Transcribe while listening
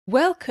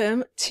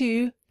Welcome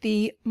to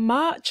the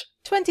March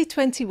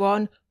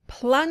 2021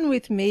 Plan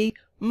With Me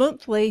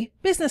monthly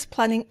business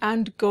planning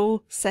and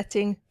goal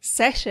setting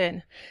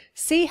session.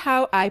 See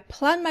how I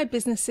plan my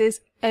businesses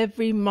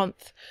every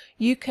month.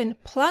 You can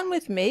plan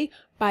with me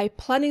by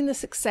planning the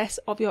success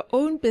of your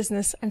own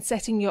business and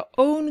setting your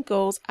own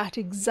goals at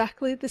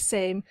exactly the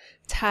same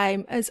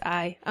time as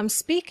I am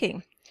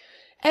speaking.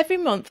 Every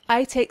month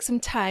I take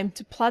some time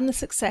to plan the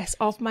success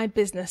of my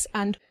business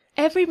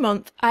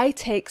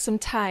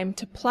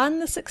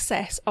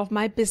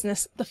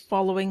the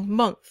following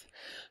month.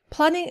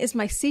 Planning is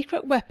my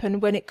secret weapon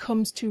when it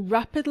comes to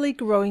rapidly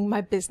growing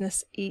my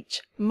business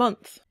each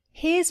month.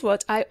 Here's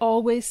what I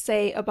always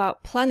say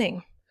about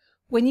planning.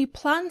 When you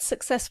plan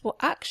successful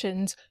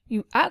actions,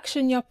 you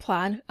action your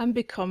plan and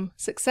become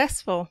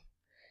successful.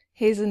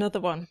 Here's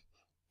another one.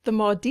 The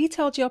more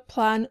detailed your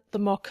plan, the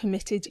more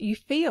committed you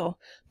feel.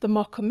 The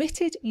more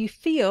committed you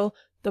feel,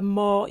 the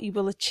more you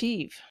will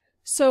achieve.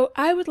 So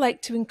I would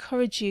like to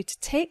encourage you to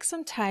take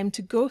some time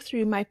to go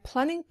through my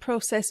planning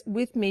process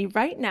with me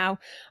right now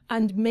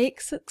and make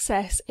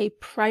success a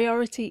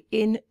priority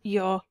in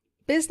your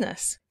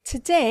business.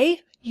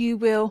 Today, you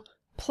will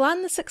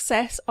plan the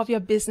success of your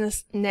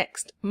business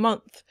next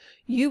month.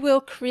 You will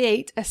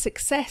create a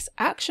success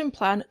action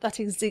plan that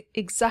is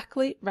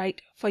exactly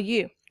right for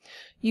you.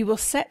 You will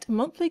set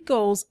monthly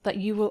goals that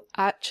you will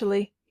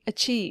actually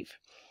achieve.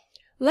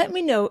 Let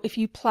me know if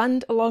you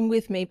planned along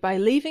with me by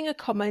leaving a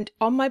comment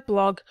on my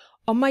blog,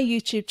 on my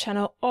YouTube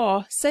channel,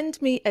 or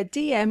send me a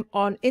DM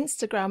on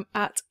Instagram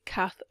at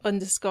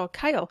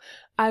Kath_Kyle.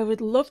 I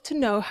would love to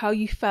know how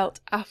you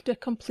felt after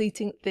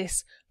completing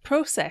this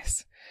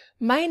process.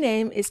 My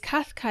name is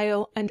Kath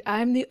Kyle and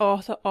I'm the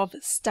author of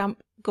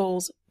Stamp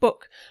Goals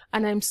book,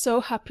 and I'm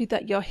so happy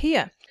that you're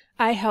here.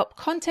 I help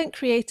content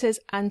creators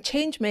and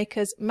change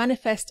makers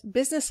manifest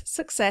business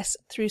success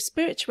through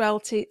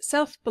spirituality,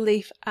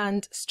 self-belief,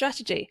 and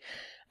strategy.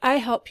 I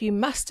help you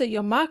master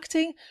your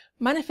marketing,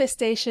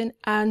 manifestation,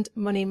 and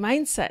money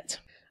mindset.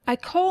 I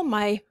call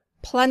my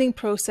planning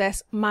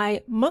process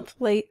my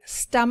monthly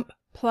stamp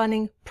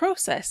planning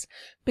process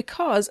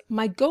because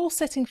my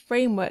goal-setting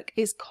framework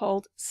is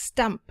called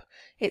STAMP.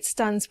 It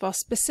stands for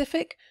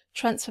specific,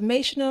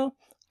 transformational,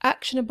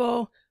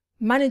 actionable,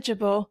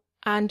 manageable,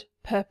 and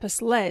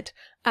purpose-led,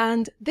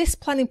 and this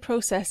planning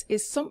process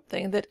is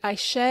something that I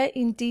share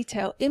in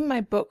detail in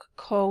my book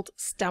called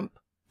Stamp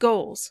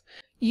Goals.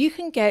 You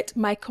can get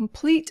my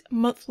complete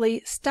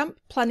monthly stamp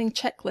planning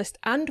checklist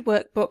and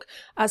workbook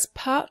as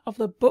part of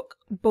the book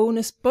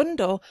bonus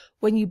bundle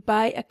when you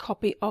buy a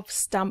copy of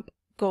Stamp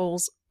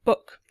Goals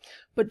book.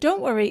 But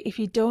don't worry if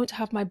you don't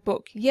have my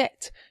book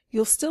yet.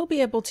 You'll still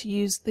be able to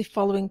use the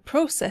following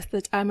process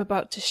that I'm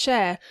about to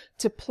share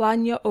to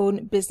plan your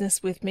own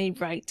business with me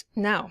right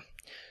now.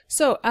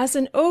 So as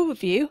an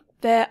overview,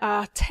 there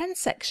are 10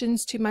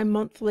 sections to my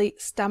monthly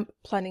stamp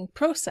planning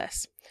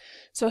process.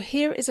 So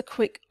here is a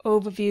quick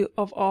overview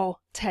of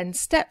all 10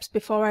 steps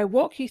before I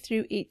walk you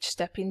through each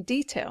step in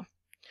detail.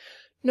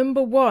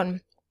 Number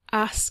 1,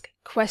 ask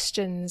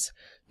questions.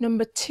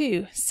 Number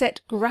 2,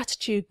 set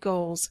gratitude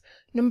goals.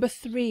 Number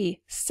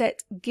 3,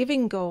 set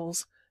giving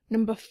goals.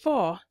 Number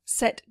 4,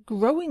 set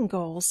growing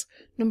goals.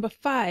 Number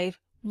 5,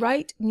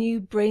 write new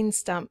brain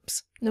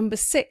stamps. Number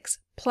 6,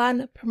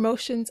 plan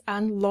promotions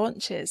and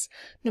launches.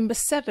 Number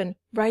 7,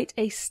 write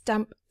a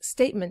stamp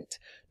statement.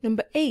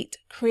 Number 8,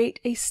 create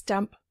a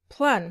stamp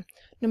plan.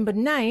 Number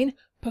 9,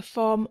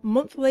 perform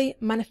monthly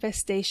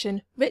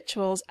manifestation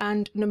rituals.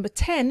 And number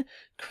 10,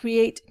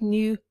 create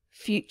new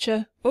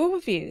future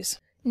overviews.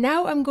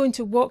 Now I'm going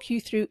to walk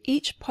you through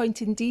each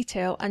point in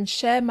detail and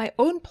share my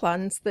own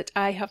plans that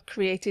I have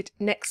created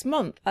next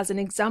month as an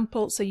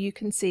example so you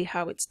can see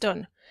how it's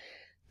done.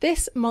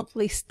 This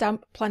monthly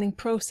stamp planning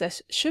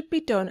process should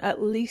be done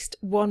at least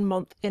 1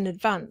 month in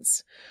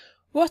advance.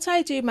 What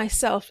I do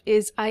myself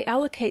is I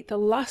allocate the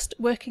last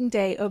working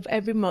day of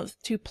every month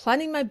to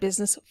planning my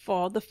business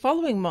for the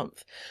following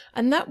month,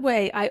 and that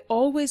way I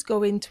always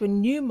go into a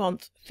new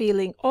month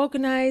feeling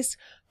organized,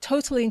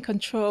 totally in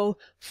control,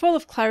 full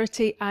of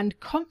clarity and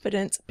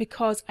confidence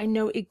because I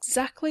know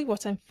exactly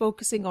what I'm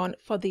focusing on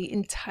for the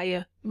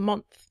entire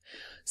month.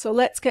 So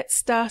let's get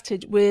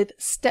started with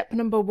step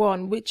number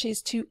 1, which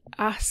is to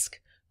ask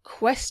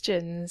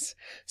questions.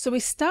 So we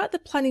start the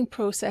planning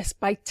process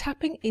by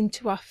tapping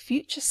into our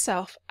future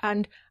self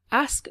and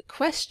ask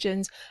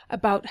questions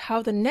about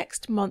how the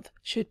next month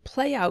should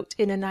play out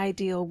in an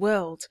ideal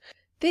world.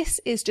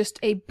 This is just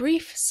a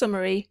brief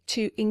summary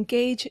to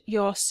engage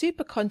your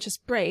superconscious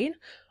brain,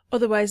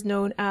 otherwise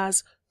known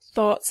as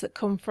thoughts that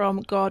come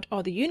from God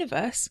or the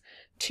universe,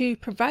 to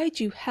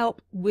provide you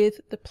help with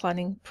the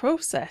planning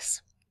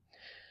process.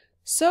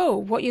 So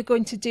what you're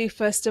going to do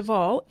first of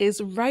all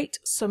is write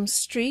some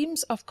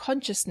streams of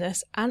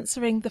consciousness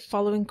answering the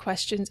following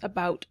questions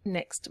about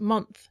next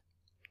month.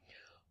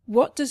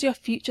 What does your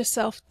future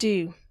self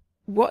do?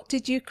 What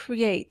did you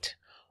create?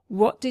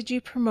 What did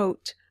you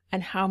promote?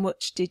 And how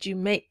much did you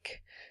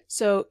make?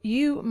 So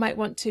you might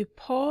want to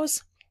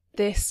pause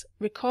this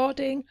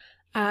recording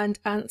and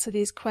answer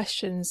these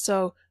questions.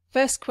 So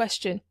first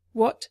question,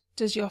 What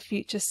does your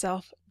future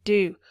self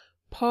do?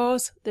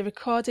 Pause the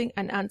recording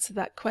and answer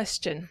that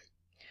question.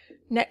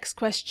 Next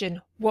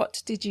question,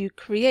 what did you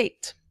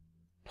create?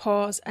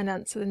 Pause and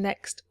answer the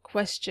next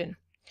question.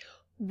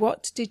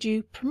 What did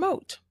you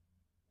promote?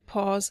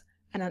 Pause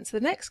and answer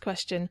the next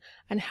question.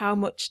 And how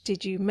much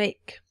did you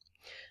make?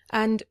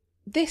 And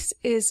this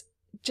is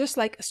just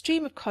like a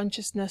stream of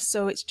consciousness,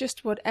 so it's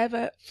just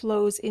whatever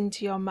flows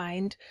into your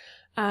mind.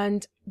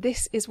 And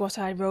this is what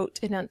I wrote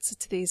in answer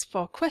to these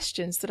 4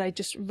 questions that I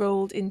just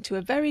rolled into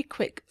a very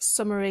quick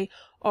summary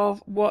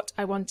of what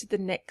I wanted the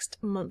next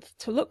month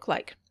to look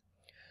like.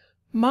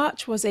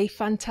 March was a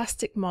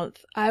fantastic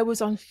month. I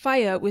was on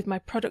fire with my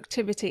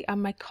productivity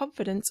and my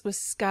confidence was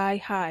sky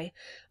high.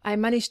 I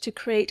managed to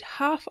create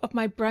half of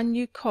my brand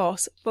new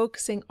course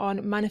focusing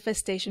on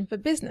manifestation for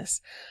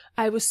business.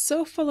 I was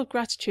so full of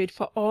gratitude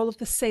for all of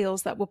the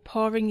sales that were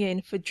pouring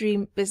in for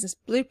Dream Business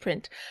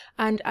Blueprint,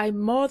 and I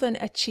more than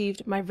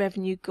achieved my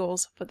revenue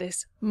goals for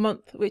this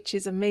month, which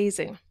is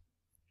amazing.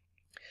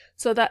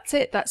 So that's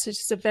it. That's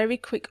just a very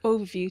quick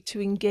overview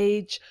to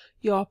engage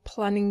your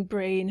planning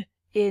brain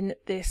in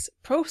this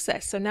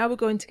process. So now we're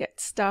going to get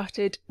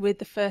started with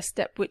the first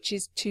step, which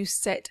is to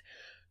set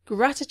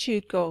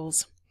gratitude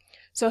goals.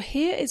 So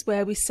here is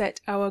where we set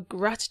our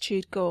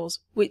gratitude goals,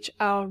 which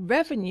are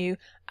revenue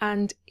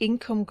and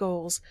income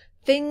goals,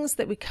 things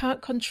that we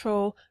can't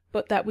control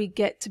but that we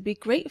get to be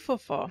grateful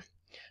for.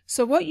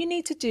 So what you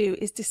need to do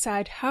is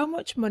decide how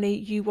much money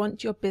you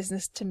want your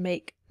business to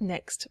make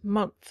next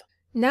month.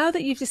 Now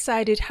that you've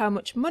decided how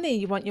much money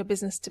you want your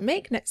business to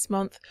make next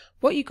month,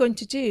 what you're going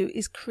to do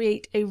is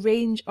create a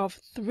range of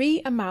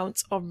 3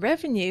 amounts of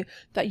revenue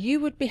that you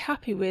would be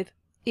happy with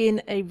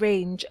in a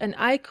range. And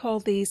I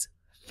call these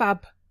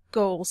FAB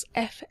goals,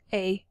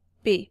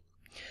 F-A-B.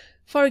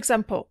 For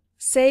example,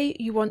 say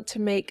you want to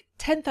make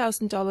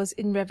 $10,000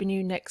 in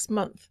revenue next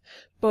month,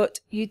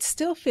 but you'd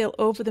still feel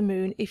over the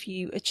moon if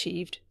you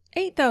achieved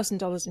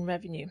 $8,000 in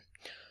revenue.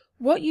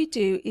 What you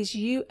do is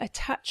you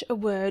attach a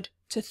word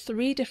to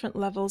 3 different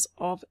levels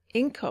of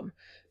income.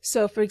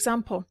 So for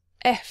example,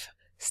 F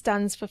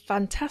stands for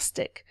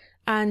fantastic,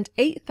 and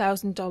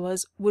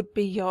 $8,000 would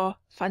be your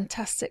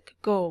fantastic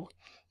goal.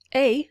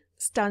 A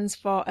stands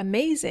for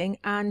amazing,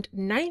 and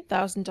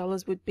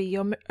 $9,000 would be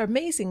your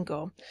amazing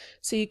goal.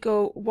 So you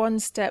go one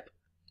step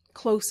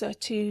closer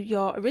to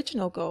your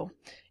original goal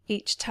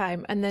each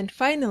time. And then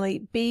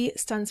finally, B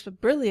stands for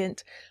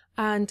brilliant,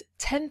 and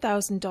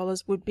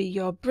 $10,000 would be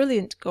your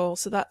brilliant goal.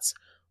 So that's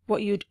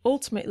what you'd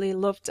ultimately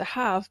love to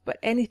have, but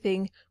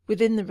anything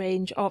within the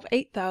range of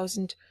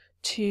 $8,000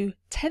 to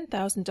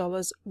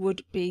 $10,000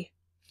 would be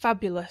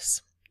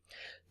fabulous.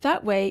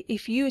 That way,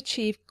 if you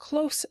achieve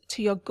close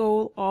to your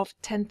goal of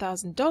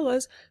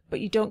 $10,000, but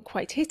you don't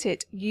quite hit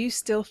it, you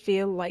still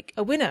feel like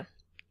a winner.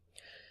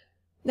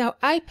 Now,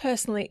 I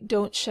personally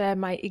don't share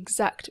my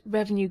exact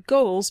revenue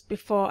goals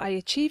before I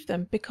achieve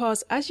them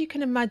because, as you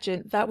can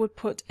imagine, that would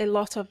put a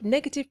lot of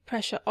negative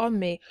pressure on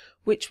me,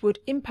 which would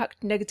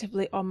impact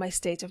negatively on my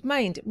state of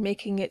mind,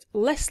 making it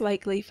less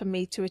likely for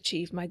me to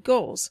achieve my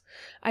goals.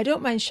 I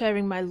don't mind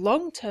sharing my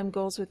long-term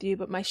goals with you,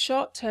 but my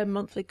short-term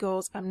monthly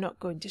goals I'm not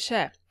going to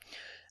share.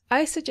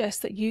 I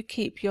suggest that you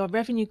keep your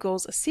revenue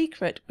goals a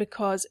secret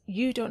because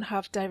you don't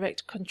have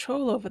direct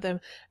control over them,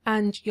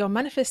 and your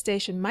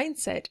manifestation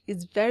mindset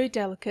is very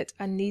delicate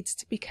and needs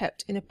to be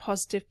kept in a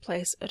positive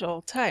place at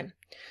all time.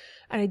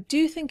 And I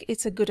do think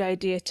it's a good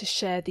idea to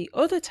share the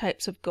other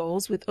types of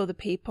goals with other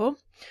people,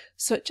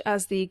 such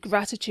as the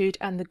gratitude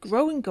and the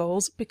growing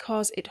goals,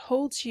 because it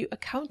holds you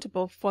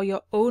accountable for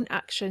your own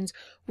actions,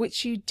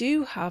 which you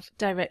do have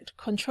direct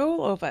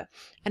control over.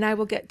 And I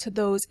will get to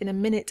those in a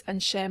minute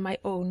and share my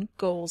own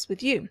goals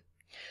with you.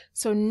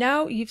 So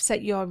now you've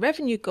set your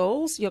revenue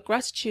goals, your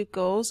gratitude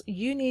goals,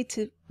 you need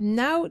to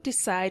now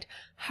decide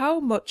how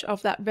much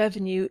of that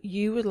revenue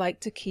you would like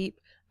to keep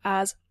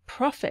as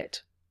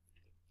profit.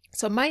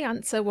 So my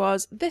answer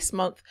was, this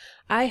month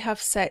I have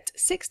set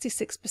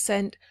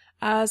 66%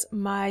 as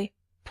my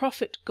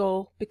profit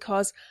goal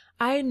because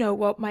I know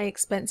what my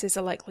expenses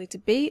are likely to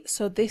be,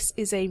 so this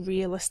is a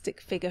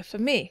realistic figure for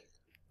me.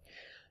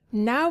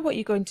 Now what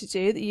you're going to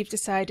do, that you've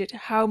decided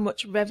how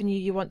much revenue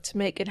you want to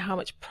make and how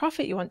much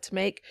profit you want to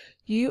make,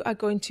 you are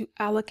going to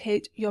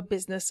allocate your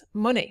business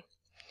money.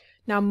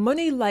 Now,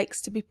 money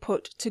likes to be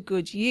put to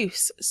good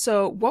use,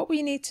 so what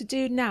we need to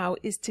do now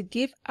is to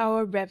give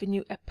our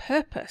revenue a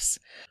purpose.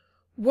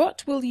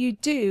 What will you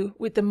do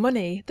with the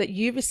money that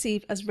you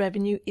receive as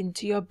revenue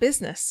into your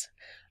business?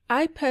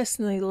 I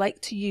personally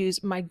like to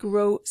use my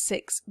Grow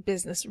 6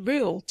 business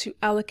rule to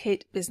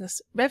allocate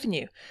business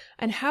revenue.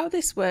 And how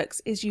this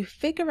works is you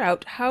figure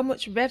out how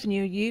much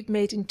revenue you've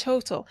made in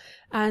total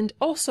and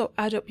also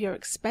add up your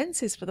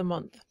expenses for the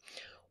month.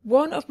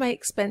 One of my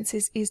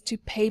expenses is to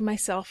pay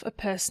myself a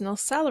personal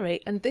salary,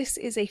 and this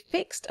is a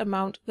fixed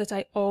amount that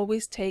I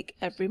always take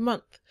every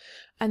month.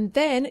 And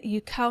then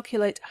you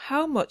calculate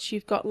how much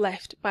you've got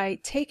left by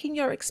taking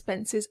your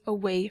expenses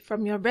away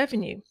from your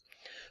revenue.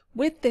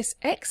 With this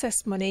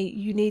excess money,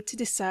 you need to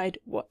decide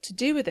what to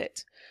do with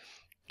it.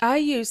 I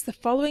use the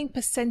following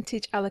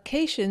percentage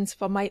allocations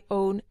for my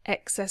own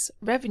excess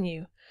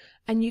revenue.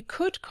 And you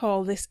could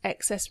call this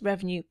excess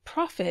revenue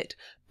profit,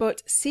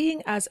 but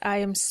seeing as I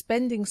am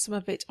spending some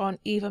of it on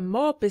even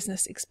more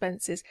business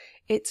expenses,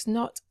 it's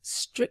not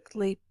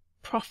strictly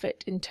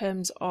profit in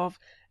terms of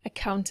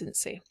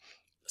accountancy.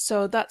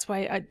 So that's why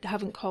I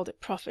haven't called it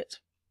profit.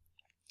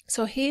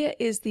 So here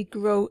is the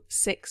Grow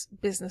 6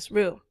 business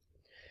rule.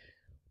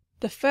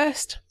 The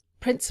first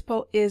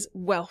principle is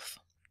wealth.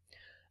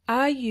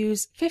 I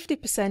use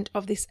 50%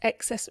 of this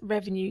excess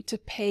revenue to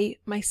pay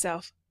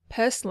myself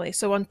personally.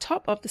 So on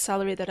top of the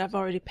salary that I've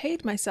already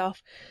paid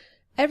myself,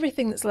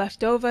 everything that's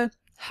left over,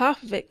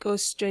 half of it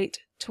goes straight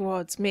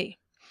towards me.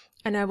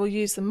 And I will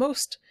use the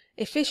most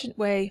efficient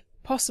way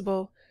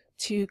possible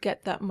to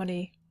get that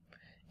money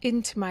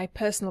into my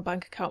personal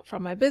bank account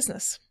from my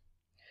business.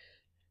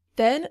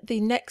 Then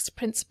the next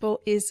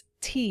principle is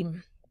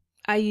team.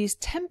 I use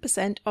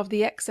 10% of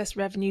the excess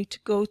revenue to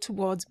go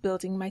towards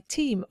building my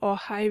team or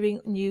hiring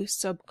new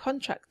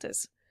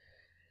subcontractors.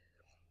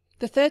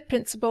 The third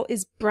principle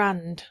is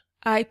brand.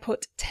 I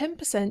put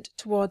 10%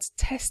 towards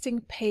testing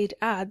paid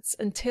ads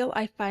until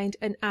I find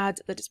an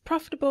ad that is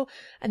profitable,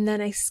 and then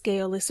I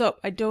scale this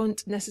up. I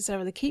don't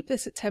necessarily keep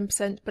this at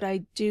 10%, but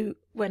I do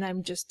when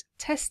I'm just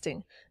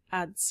testing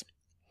ads.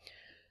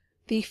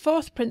 The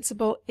fourth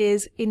principle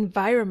is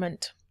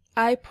environment.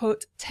 I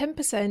put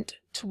 10%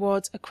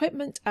 towards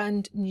equipment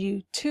and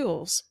new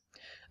tools,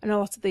 and a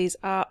lot of these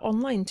are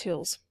online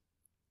tools.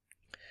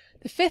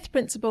 The fifth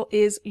principle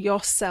is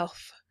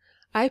yourself.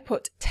 I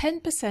put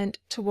 10%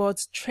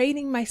 towards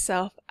training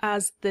myself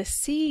as the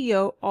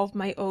CEO of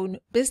my own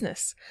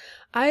business.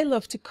 I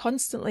love to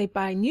constantly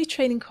buy new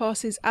training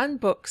courses and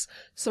books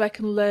so I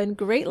can learn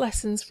great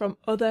lessons from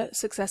other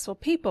successful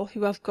people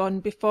who have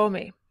gone before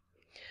me.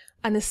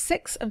 And the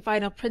sixth and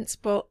final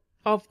principle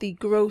of the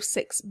Grow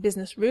 6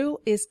 business rule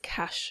is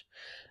cash.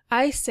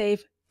 I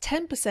save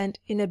 10%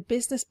 in a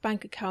business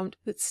bank account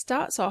that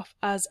starts off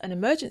as an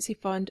emergency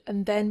fund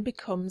and then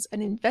becomes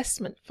an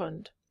investment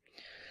fund.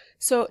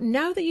 So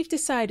now that you've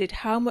decided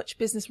how much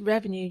business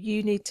revenue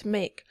you need to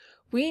make,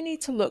 we need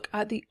to look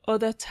at the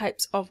other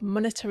types of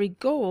monetary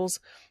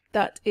goals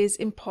that is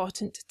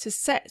important to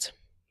set.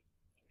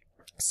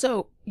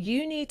 So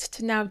you need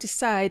to now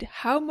decide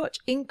how much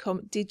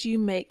income did you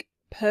make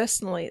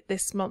personally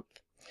this month.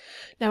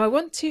 Now I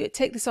want to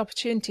take this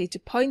opportunity to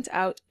point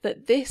out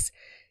that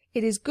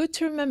it is good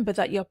to remember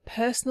that your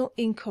personal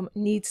income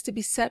needs to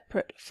be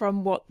separate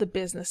from what the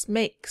business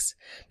makes,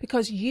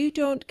 because you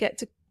don't get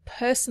to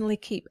personally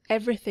keep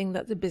everything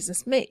that the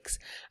business makes,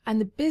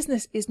 and the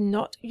business is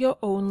not your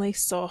only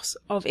source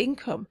of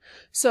income.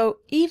 So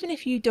even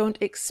if you don't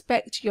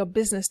expect your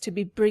business to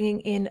be bringing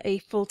in a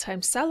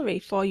full-time salary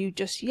for you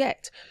just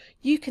yet,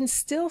 you can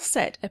still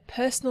set a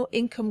personal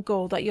income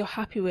goal that you're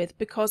happy with,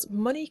 because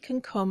money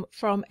can come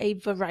from a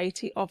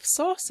variety of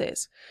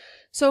sources.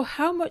 So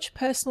how much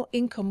personal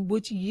income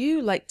would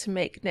you like to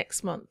make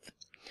next month?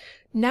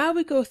 Now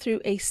we go through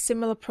a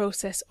similar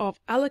process of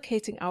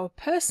allocating our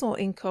personal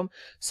income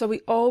so we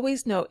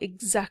always know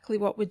exactly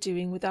what we're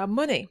doing with our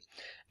money.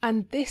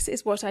 And this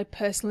is what I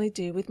personally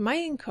do with my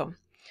income.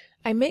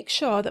 I make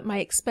sure that my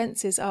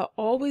expenses are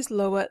always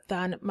lower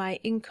than my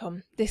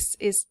income. This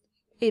is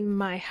in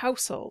my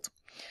household.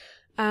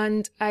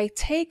 And I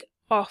take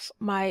off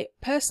my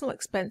personal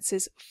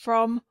expenses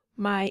from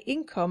my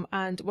income,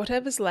 and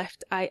whatever's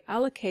left I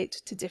allocate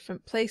to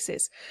different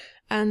places.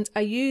 And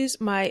I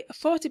use my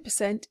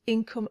 40%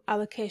 income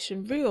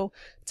allocation rule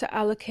to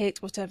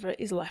allocate whatever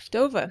is left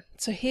over.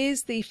 So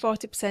here's the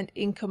 40%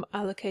 income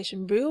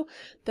allocation rule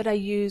that I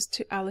use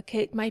to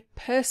allocate my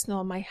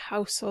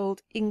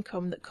household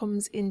income that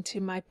comes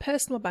into my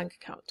personal bank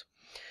account.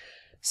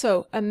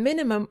 So a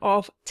minimum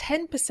of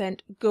 10%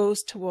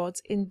 goes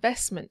towards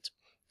investment.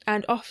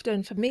 And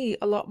often for me,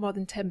 a lot more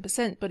than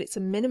 10%, but it's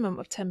a minimum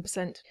of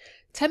 10%.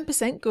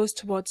 10% goes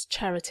towards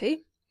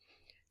charity.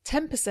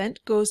 10%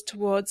 goes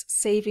towards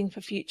saving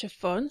for future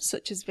fun,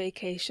 such as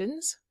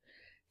vacations.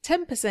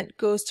 10%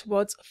 goes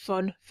towards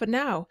fun for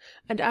now,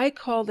 and I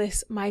call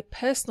this my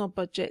personal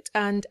budget,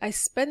 and I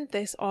spend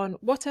this on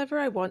whatever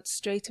I want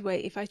straight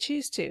away if I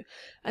choose to.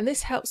 And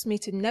this helps me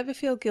to never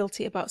feel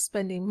guilty about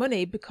spending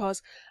money,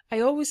 because I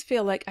always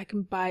feel like I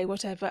can buy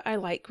whatever I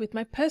like with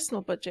my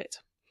personal budget.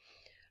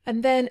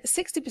 And then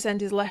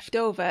 60% is left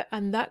over,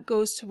 and that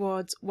goes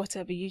towards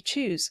whatever you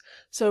choose.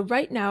 So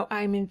right now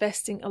I'm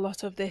investing a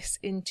lot of this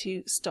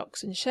into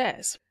stocks and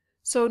shares.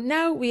 So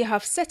now we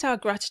have set our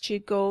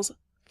gratitude goals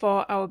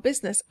for our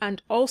business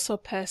and also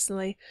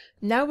personally.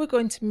 Now we're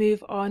going to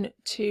move on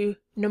to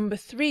number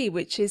 3,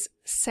 which is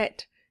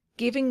set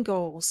giving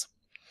goals.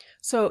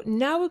 So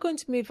now we're going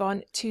to move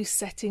on to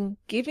setting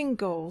giving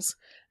goals.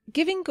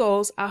 Giving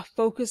goals are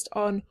focused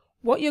on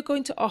what you're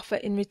going to offer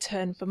in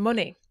return for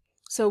money.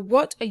 So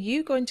what are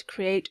you going to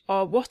create,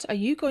 or what are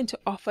you going to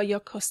offer your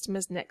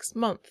customers next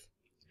month?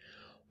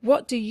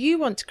 What do you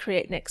want to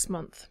create next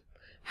month?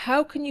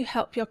 How can you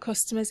help your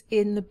customers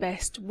in the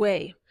best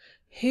way?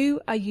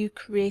 Who are you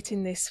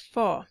creating this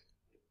for?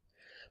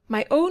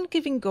 My own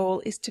giving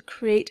goal is to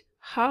create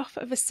half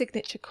of a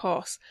signature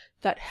course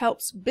that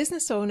helps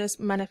business owners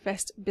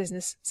manifest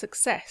business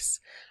success.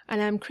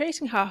 And I'm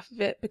creating half of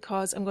it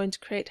because I'm going to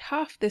create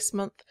half this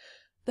month,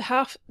 the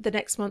half the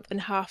next month,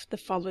 and half the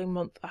following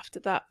month after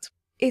that.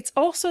 It's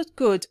also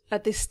good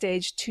at this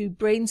stage to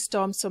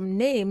brainstorm some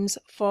names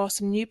for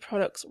some new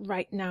products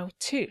right now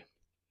too.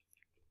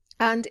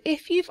 And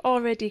if you've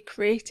already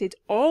created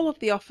all of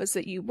the offers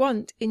that you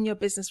want in your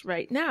business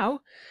right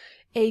now,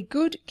 a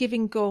good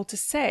giving goal to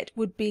set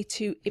would be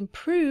to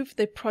improve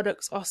the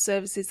products or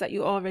services that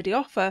you already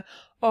offer,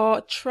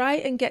 or try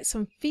and get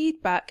some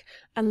feedback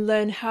and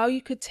learn how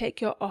you could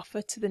take your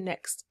offer to the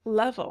next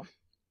level.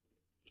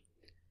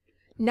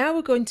 Now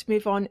we're going to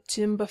move on to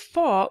number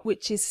 4,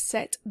 which is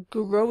set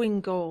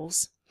growing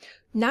goals.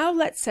 Now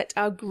let's set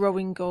our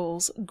growing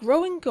goals.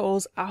 Growing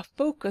goals are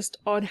focused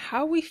on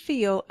how we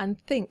feel and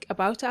think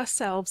about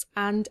ourselves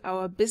and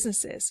our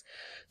businesses.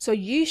 So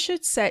you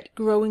should set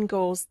growing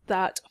goals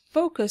that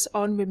focus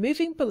on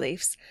removing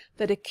beliefs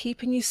that are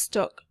keeping you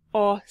stuck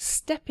or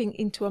stepping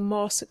into a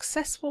more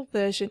successful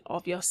version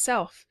of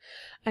yourself.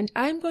 And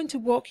I'm going to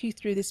walk you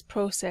through this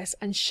process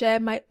and share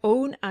my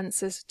own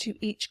answers to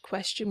each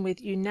question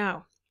with you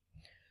now.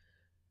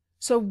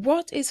 So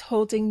what is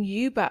holding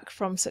you back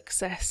from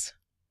success?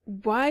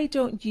 Why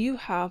don't you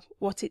have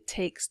what it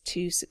takes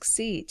to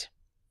succeed?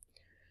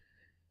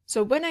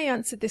 So when I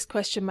answered this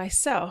question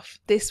myself,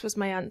 this was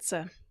my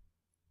answer.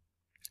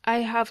 I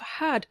have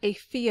had a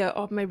fear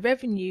of my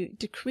revenue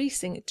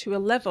decreasing to a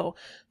level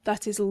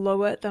that is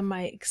lower than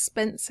my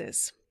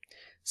expenses.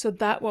 So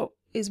that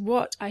is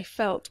what I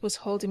felt was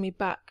holding me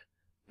back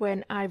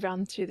when I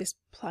ran through this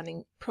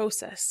planning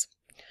process.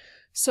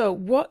 So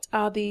what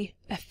are the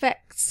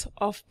effects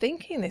of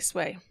thinking this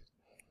way?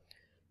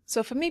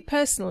 So for me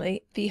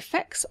personally, the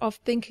effects of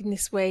thinking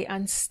this way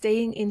and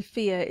staying in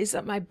fear is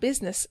that my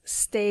business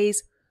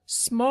stays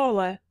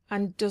smaller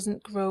and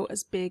doesn't grow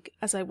as big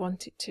as I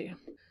want it to.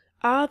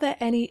 Are there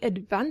any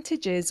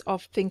advantages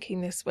of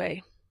thinking this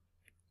way?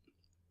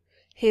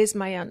 Here's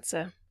my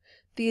answer.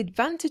 The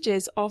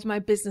advantages of my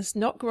business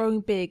not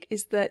growing big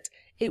is that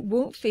it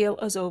won't feel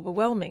as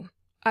overwhelming.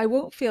 I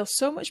won't feel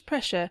so much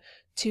pressure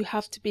to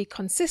have to be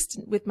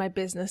consistent with my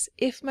business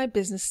if my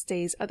business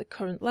stays at the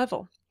current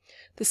level.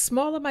 The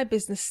smaller my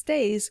business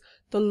stays,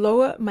 the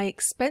lower my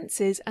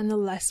expenses and the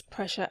less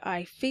pressure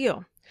I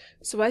feel.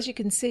 So as you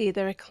can see,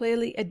 there are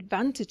clearly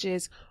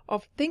advantages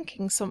of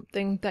thinking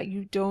something that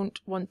you don't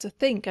want to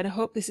think. And I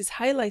hope this is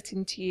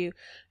highlighting to you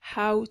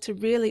how to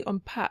really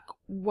unpack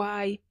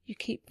why you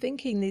keep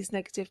thinking these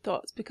negative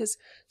thoughts, because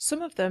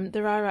some of them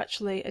there are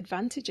actually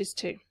advantages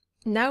to.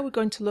 Now we're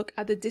going to look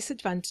at the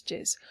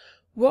disadvantages.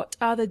 What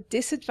are the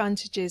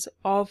disadvantages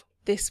of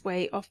this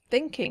way of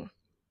thinking?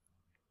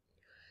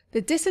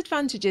 The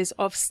disadvantages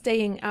of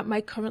staying at my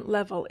current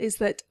level is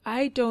that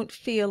I don't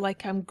feel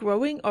like I'm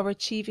growing or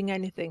achieving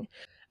anything.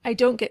 I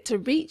don't get to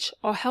reach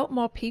or help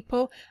more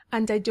people,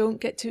 and I don't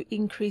get to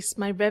increase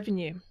my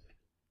revenue.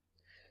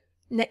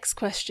 Next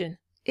question.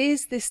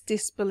 Is this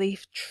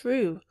disbelief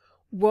true?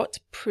 What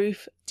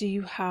proof do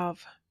you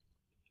have?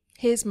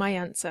 Here's my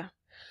answer.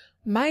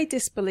 My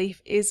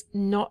disbelief is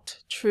not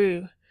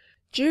true.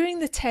 During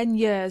the 10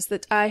 years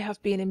that I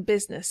have been in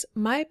business,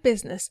 my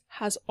business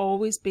has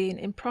always been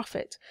in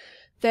profit.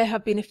 There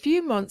have been a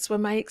few months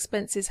when my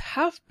expenses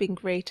have been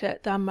greater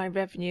than my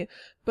revenue,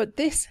 but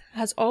this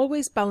has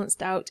always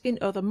balanced out in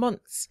other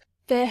months.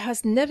 There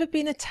has never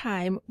been a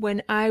time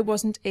when I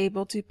wasn't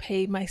able to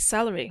pay my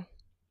salary.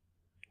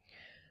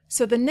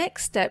 So the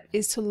next step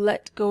is to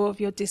let go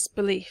of your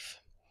disbelief.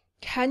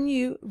 Can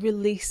you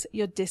release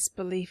your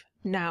disbelief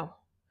now?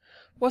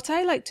 What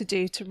I like to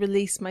do to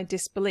release my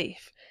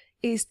disbelief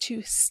is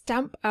to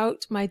stamp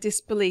out my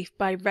disbelief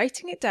by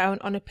writing it down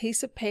on a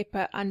piece of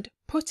paper and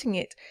putting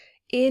it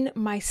in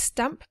my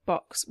stamp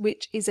box,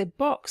 which is a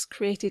box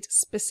created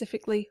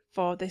specifically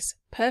for this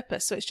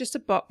purpose. So it's just a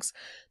box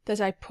that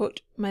I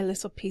put my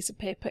little piece of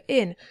paper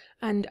in,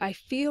 and I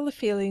feel the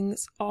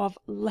feelings of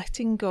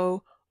letting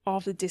go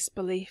of the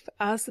disbelief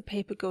as the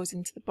paper goes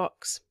into the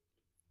box.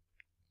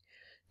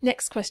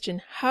 Next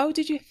question. How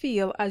did you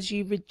feel as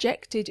you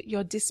rejected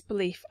your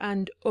disbelief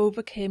and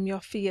overcame your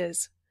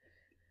fears?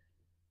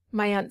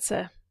 My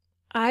answer.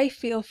 I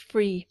feel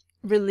free,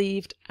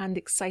 relieved, and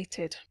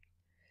excited.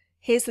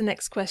 Here's the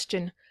next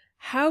question.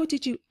 How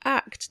did you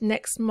act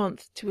next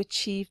month to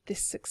achieve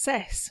this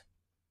success?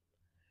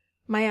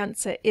 My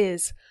answer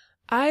is,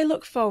 I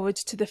look forward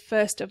to the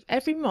first of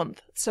every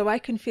month so I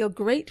can feel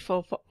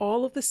grateful for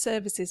all of the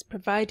services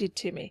provided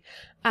to me,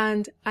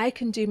 and I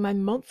can do my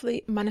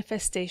monthly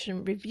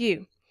manifestation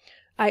review.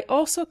 I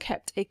also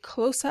kept a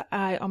closer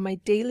eye on my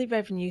daily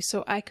revenue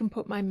so I can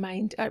put my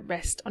mind at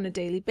rest on a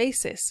daily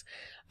basis.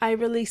 I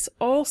release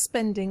all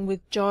spending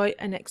with joy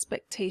and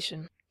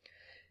expectation.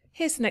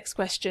 Here's the next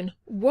question.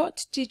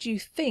 What did you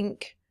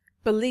think,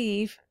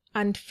 believe,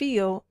 and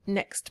feel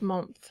next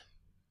month?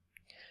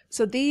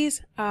 So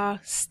these are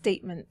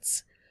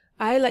statements.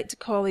 I like to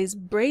call these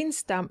brain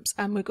stamps,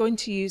 and we're going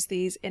to use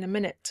these in a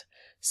minute.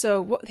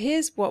 So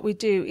here's what we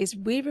do is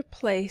we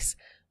replace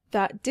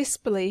that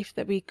disbelief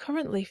that we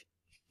currently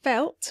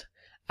felt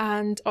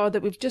or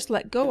that we've just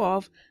let go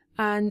of,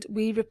 and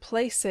we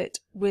replace it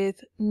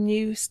with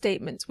new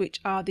statements which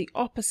are the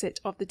opposite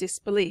of the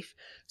disbelief.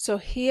 So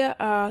here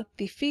are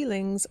the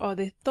feelings or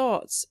the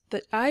thoughts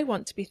that I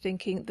want to be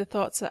thinking, the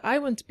thoughts that I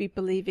want to be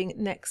believing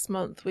next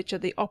month, which are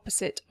the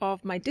opposite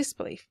of my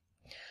disbelief.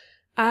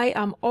 I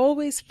am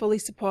always fully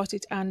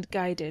supported and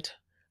guided.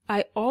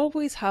 I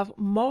always have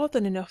more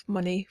than enough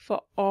money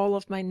for all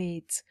of my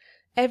needs.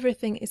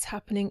 Everything is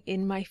happening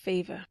in my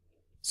favor.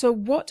 So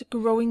what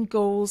growing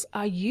goals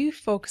are you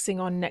focusing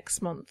on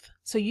next month?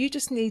 So you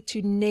just need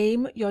to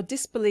name your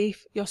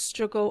disbelief, your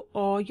struggle,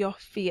 or your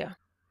fear.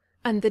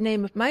 And the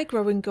name of my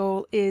growing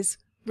goal is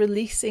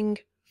releasing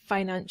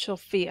financial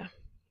fear.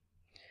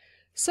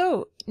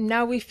 So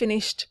now we've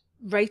finished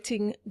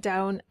writing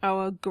down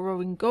our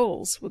growing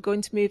goals. We're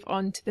going to move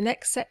on to the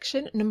next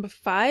section, number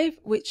 5,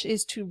 which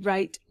is to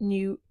write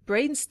new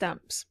brain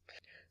stamps.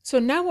 So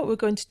now what we're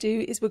going to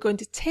do is we're going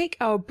to take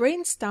our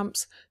brain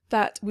stamps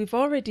that we've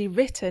already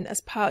written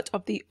as part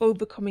of the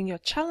Overcoming Your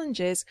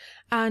Challenges,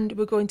 and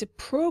we're going to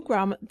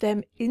program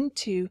them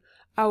into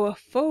our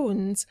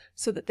phones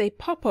so that they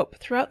pop up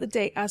throughout the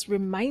day as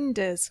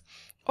reminders.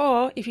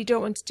 Or if you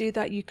don't want to do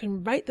that, you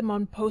can write them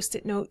on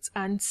post-it notes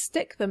and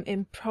stick them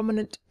in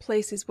prominent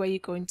places where you're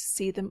going to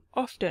see them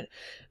often.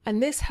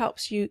 And this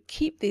helps you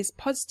keep these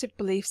positive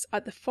beliefs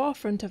at the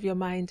forefront of your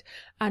mind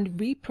and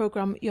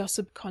reprogram your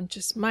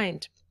subconscious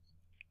mind.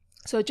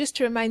 So just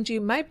to remind you,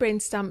 my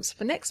brain stamps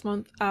for next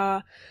month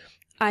are: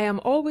 I am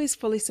always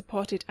fully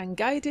supported and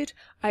guided.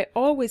 I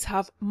always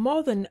have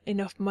more than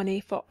enough money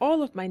for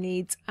all of my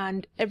needs,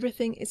 and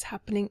everything is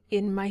happening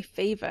in my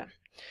favor.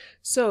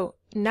 So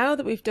now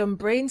that we've done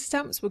brain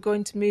stamps, we're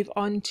going to move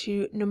on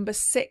to number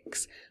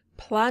 6,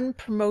 plan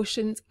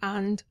promotions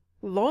and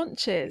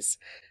launches.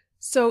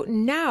 So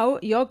now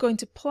you're going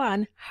to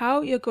plan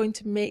how you're going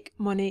to make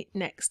money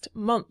next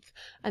month.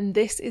 And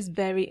this is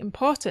very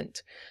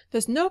important.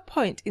 There's no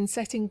point in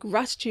setting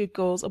gratitude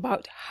goals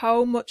about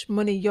how much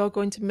money you're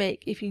going to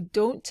make if you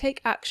don't take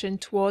action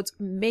towards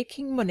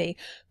making money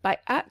by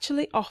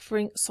actually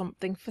offering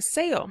something for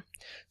sale.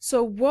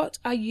 So what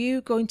are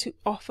you going to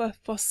offer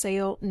for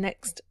sale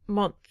next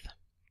month?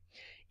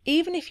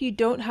 Even if you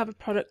don't have a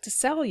product to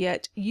sell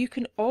yet, you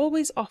can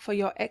always offer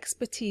your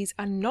expertise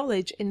and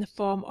knowledge in the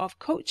form of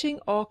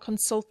coaching or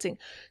consulting,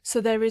 so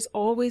there is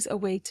always a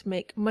way to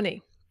make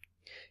money.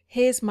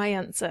 Here's my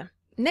answer.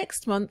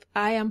 Next month,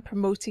 I am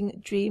promoting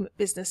Dream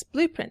Business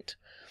Blueprint.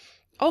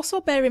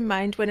 Also bear in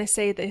mind when I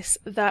say this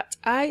that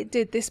I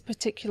did this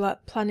particular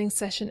planning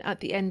session at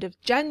the end of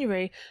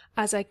January,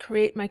 as I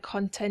create my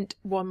content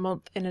 1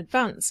 month in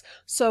advance.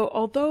 So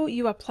although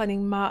you are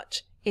planning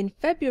March in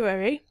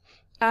February,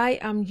 I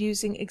am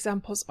using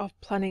examples of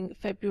planning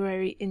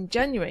February in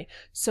January.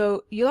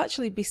 So you'll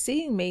actually be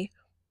seeing me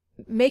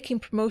making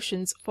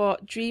promotions for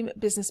Dream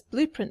Business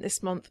Blueprint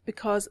this month,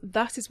 because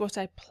that is what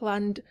I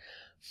planned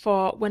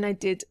for when I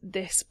did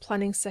this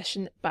planning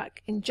session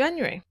back in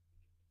January.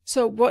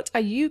 So what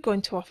are you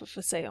going to offer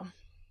for sale?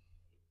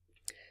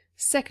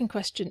 Second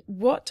question,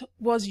 what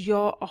was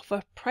your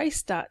offer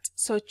priced at?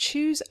 So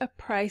choose a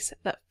price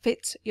that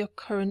fits your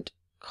current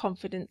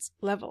confidence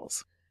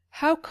levels.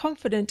 How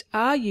confident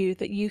are you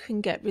that you can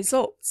get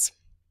results?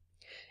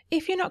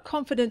 If you're not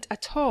confident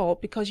at all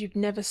because you've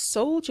never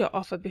sold your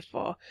offer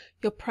before,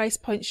 your price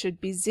point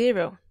should be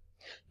 0.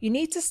 You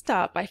need to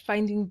start by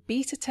finding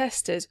beta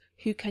testers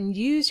who can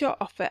use your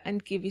offer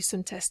and give you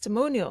some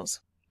testimonials.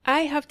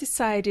 I have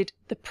decided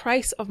the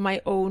price of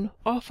my own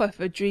offer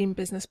for Dream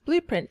Business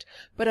Blueprint,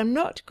 but I'm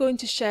not going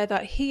to share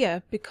that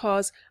here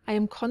because I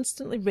am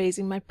constantly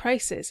raising my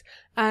prices,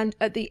 and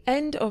at the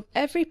end of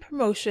every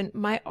promotion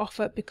my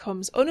offer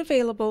becomes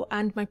unavailable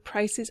and my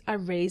prices are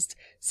raised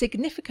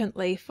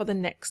significantly for the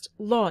next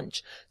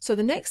launch. So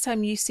the next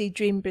time you see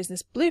Dream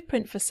Business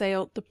Blueprint for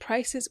sale, the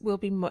prices will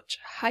be much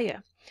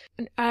higher.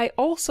 And I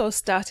also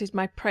started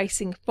my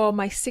pricing for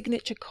my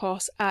signature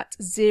course at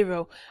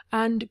 0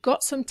 and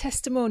got some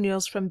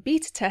testimonials from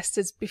beta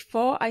testers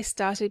before I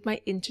started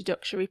my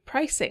introductory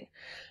pricing.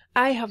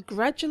 I have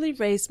gradually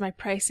raised my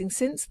pricing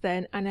since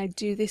then, and I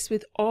do this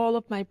with all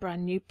of my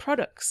brand new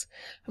products.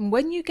 And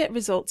when you get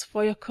results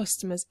for your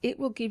customers, it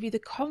will give you the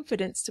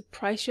confidence to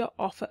price your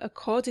offer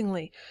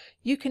accordingly.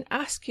 You can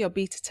ask your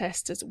beta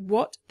testers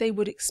what they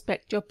would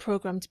expect your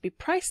program to be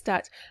priced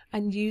at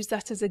and use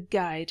that as a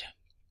guide.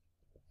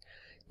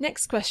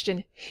 Next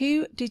question,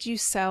 who did you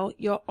sell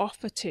your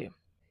offer to?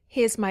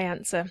 Here's my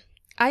answer.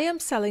 I am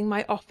selling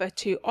my offer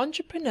to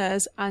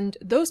entrepreneurs and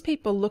those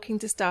people looking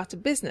to start a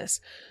business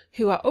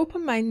who are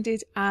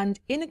open-minded and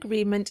in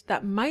agreement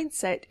that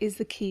mindset is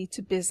the key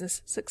to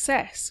business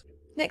success.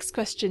 Next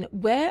question,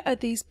 where are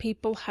these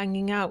people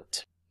hanging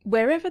out?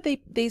 Wherever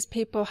these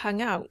people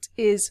hang out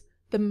is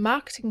the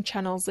marketing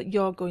channels that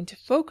you're going to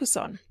focus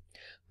on.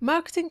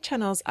 Marketing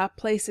channels are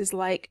places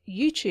like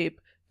YouTube,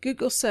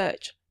 Google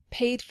search,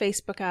 paid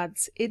Facebook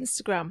ads,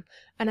 Instagram,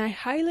 and I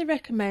highly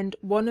recommend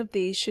one of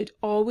these should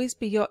always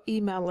be your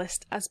email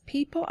list, as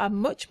people are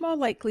much more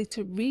likely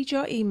to read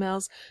your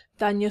emails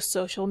than your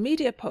social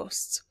media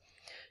posts.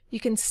 You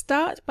can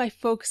start by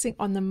focusing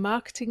on the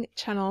marketing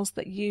channels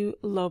that you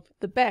love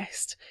the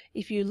best.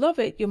 If you love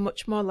it, you're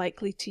much more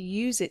likely to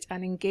use it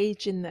and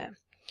engage in them.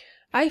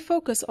 I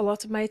focus a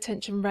lot of my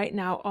attention right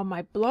now on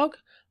my blog,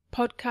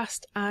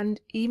 podcast,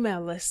 and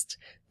email list.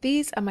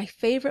 These are my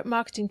favorite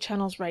marketing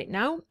channels right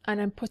now,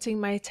 and I'm putting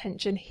my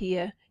attention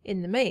here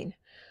in the main.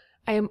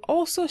 I am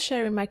also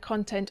sharing my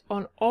content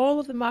on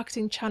all of the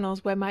marketing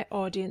channels where my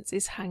audience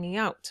is hanging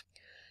out.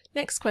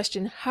 Next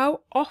question,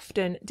 how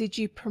often did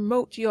you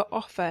promote your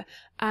offer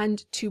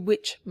and to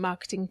which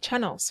marketing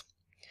channels?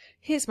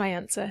 Here's my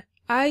answer.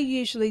 I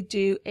usually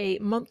do a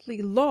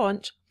monthly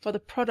launch for the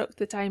product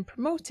that I am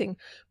promoting,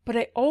 but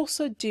I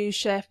also do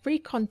share free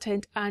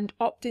content and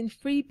opt-in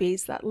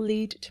freebies that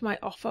lead to my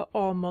offer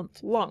all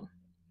month long.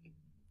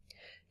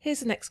 Here's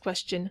the next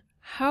question.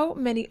 How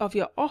many of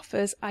your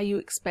offers are you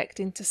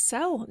expecting to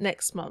sell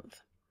next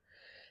month?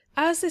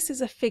 As this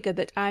is a figure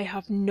that I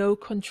have no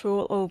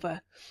control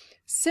over,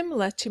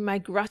 similar to my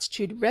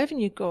gratitude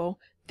revenue goal,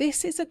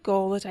 this is a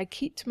goal that I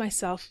keep to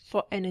myself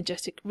for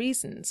energetic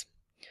reasons.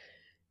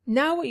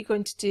 Now what you're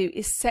going to do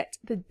is set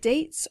the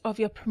dates of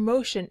your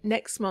promotion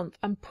next month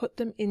and put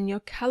them in your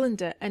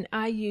calendar, and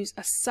I use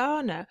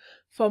Asana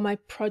for my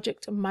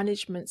project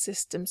management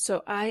system,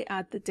 so I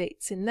add the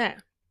dates in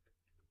there.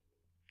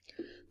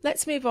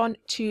 Let's move on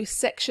to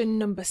section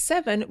number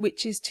 7,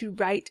 which is to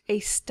write a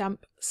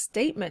stamp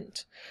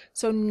statement.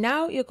 So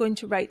now you're going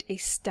to write a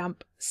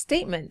stamp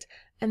statement,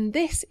 and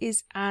this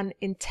is an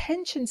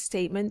intention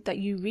statement that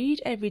you read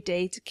every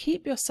day to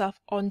keep yourself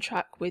on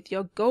track with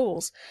your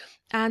goals.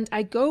 And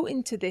I go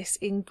into this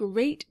in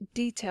great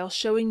detail,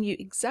 showing you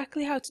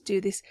exactly how to do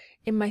this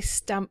in my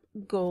Stamp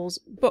Goals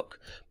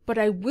book. But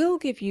I will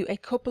give you a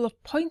couple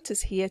of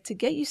pointers here to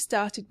get you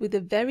started with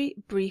a very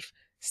brief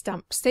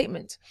stamp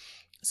statement.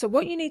 So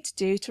what you need to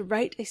do to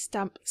write a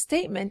stamp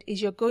statement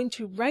is you're going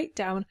to write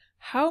down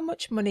how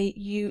much money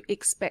you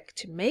expect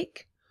to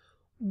make,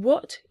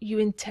 what you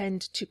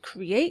intend to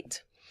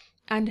create,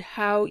 and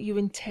how you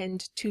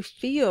intend to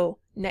feel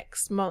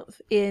next month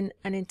in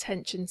an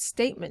intention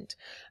statement.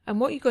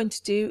 And what you're going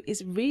to do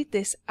is read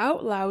this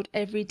out loud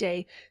every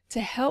day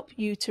to help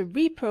you to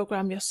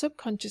reprogram your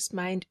subconscious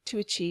mind to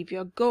achieve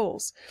your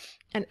goals.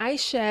 And I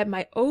share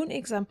my own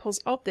examples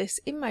of this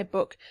in my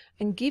book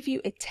and give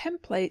you a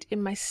template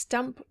in my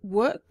stamp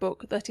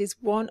workbook that is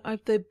one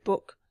of the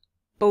book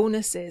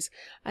bonuses.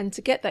 And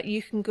to get that,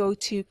 you can go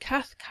to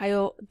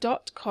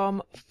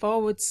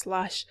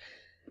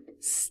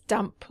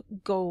kathkyle.com/stamp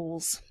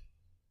goals.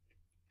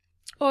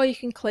 Or you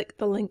can click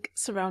the link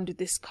surrounded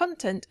this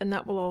content and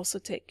that will also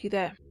take you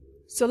there.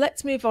 So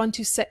let's move on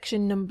to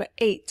section number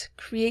 8,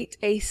 create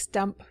a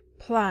stamp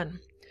plan.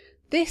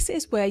 This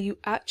is where you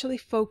actually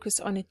focus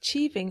on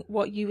achieving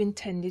what you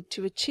intended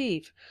to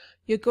achieve.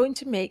 You're going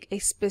to make a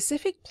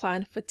specific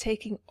plan for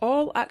taking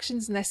all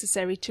actions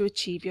necessary to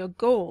achieve your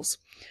goals.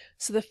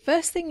 So the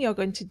first thing you're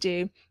going to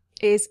do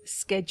is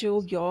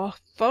schedule your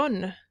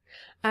fun.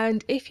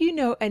 And if you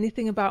know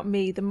anything about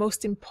me, the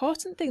most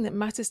important thing that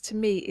matters to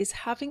me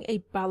is having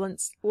a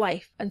balanced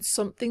life and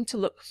something to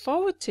look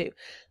forward to,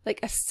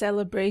 like a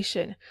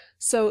celebration.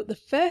 So the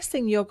first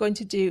thing you're going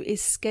to do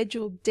is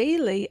schedule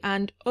daily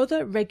and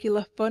other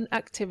regular fun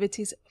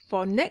activities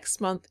for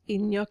next month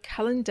in your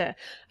calendar.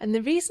 And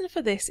the reason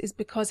for this is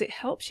because it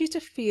helps you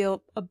to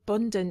feel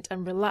abundant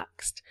and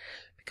relaxed.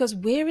 Because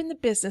we're in the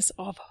business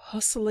of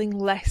hustling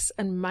less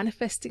and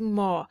manifesting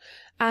more,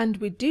 and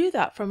we do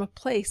that from a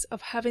place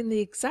of having the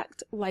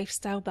exact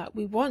lifestyle that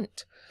we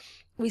want.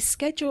 We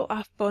schedule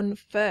our fun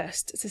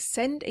first to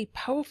send a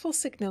powerful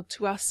signal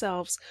to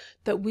ourselves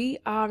that we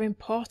are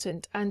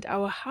important and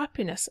our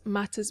happiness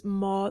matters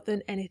more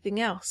than anything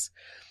else.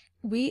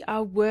 We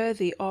are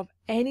worthy of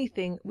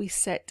anything we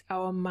set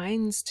our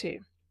minds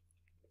to.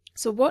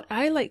 So what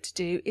I like to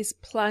do is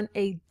plan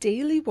a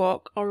daily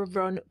walk or a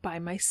run by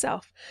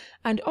myself,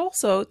 and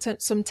also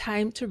some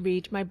time to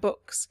read my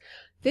books.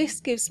 This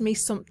gives me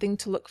something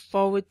to look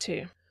forward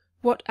to.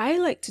 What I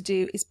like to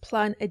do is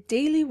plan a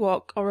daily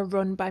walk or a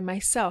run by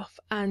myself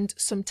and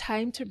some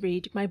time to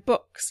read my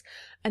books,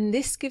 and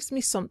this gives me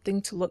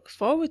something to look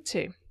forward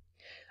to.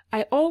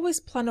 I always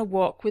plan a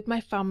walk with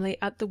my family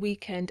at the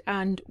weekend,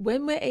 and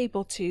when we're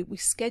able to, we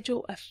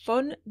schedule a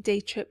fun day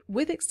trip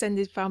with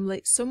extended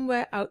family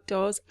somewhere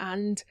outdoors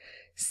and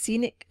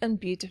scenic and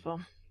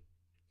beautiful.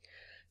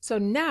 So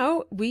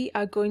now we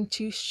are going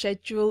to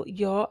schedule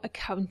your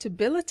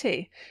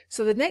accountability.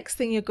 So the next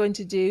thing you're going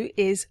to do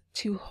is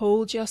to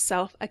hold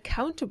yourself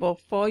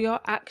accountable for your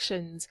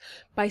actions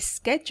by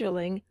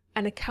scheduling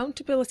an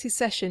accountability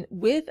session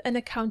with an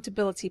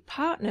accountability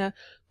partner,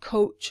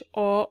 coach,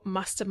 or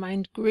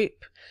mastermind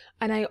group.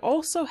 And I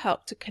also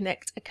help to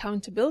connect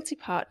accountability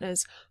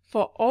partners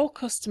for all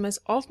customers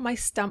of my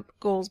Stamp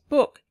Goals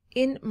book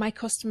in my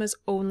customers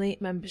only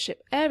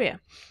membership area.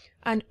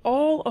 And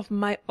all of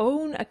my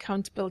own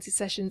accountability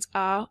sessions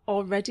are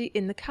already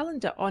in the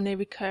calendar on a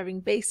recurring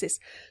basis,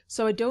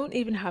 so I don't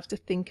even have to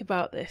think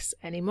about this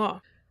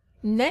anymore.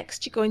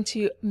 Next, you're going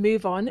to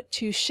move on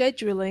to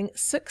scheduling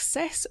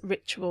success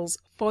rituals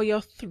for your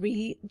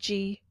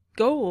 3G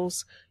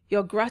goals: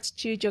 your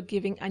gratitude, your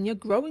giving, and your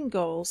growing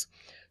goals.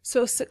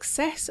 So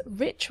success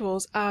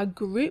rituals are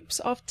groups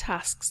of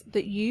tasks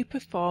that you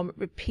perform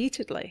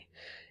repeatedly.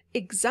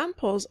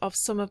 Examples of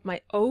some of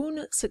my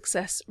own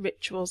success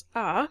rituals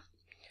are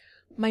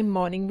my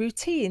morning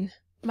routine,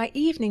 my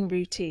evening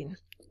routine,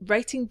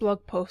 writing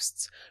blog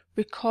posts,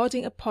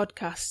 recording a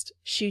podcast,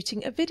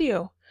 shooting a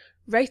video,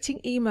 writing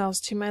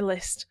emails to my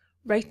list,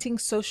 writing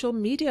social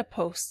media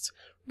posts,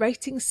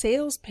 writing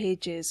sales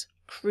pages,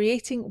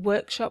 creating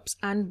workshops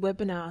and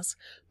webinars,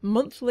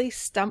 monthly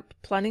stamp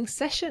planning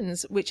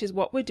sessions, which is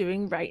what we're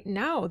doing right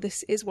now.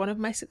 This is one of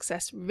my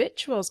success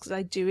rituals because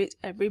I do it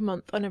every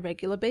month on a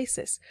regular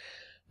basis.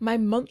 My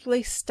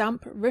monthly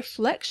stamp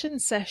reflection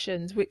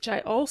sessions, which I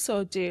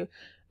also do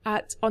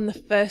on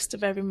the first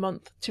of every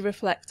month to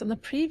reflect on the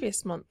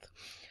previous month.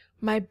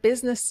 My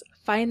business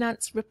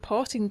finance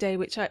reporting day,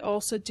 which I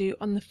also do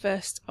on the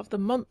first of the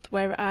month,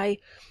 where I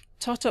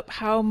tot up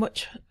how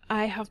much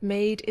I have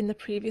made in the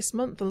previous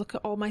month and look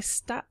at all my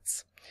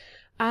stats.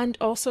 And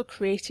also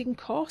creating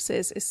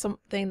courses is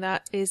something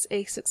that is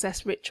a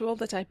success ritual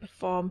that I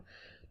perform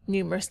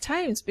numerous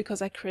times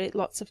because I create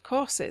lots of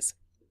courses.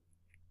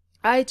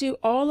 I do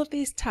all of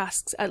these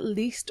tasks at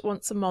least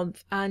once a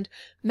month, and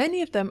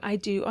many of them I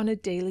do on a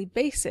daily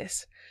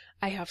basis.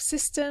 I have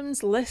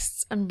systems,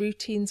 lists, and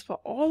routines for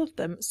all of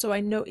them, so I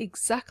know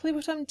exactly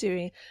what I'm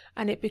doing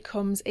and it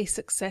becomes a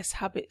success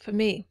habit for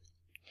me.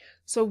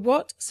 So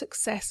what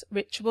success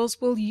rituals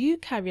will you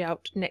carry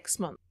out next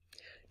month?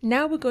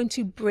 Now we're going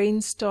to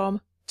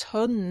brainstorm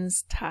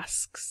tons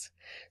tasks.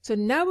 So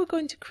now we're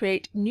going to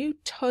create new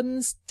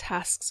tons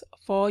tasks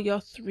for your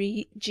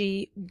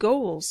 3G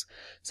goals.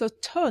 So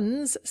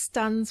tons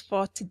stands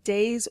for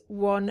today's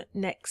one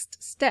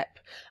next step,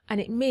 and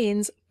it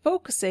means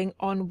focusing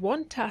on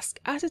one task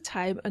at a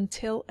time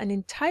until an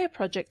entire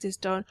project is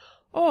done,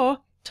 or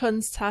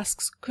tons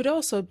tasks could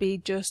also be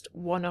just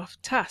one-off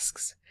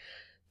tasks.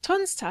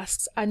 Tons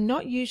tasks are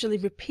not usually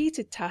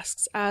repeated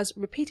tasks, as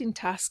repeating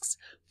tasks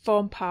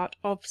form part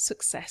of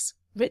success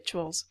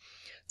rituals.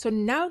 So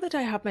now that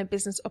I have my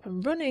business up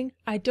and running,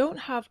 I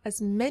don't have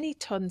as many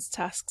tons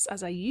tasks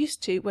as I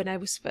used to when I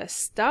was first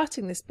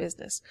starting this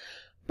business.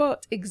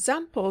 But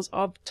examples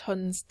of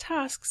tons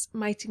tasks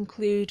might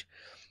include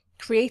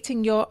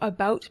creating your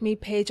About Me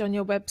page on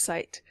your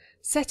website,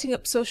 setting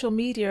up social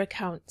media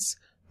accounts,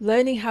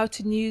 learning how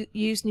to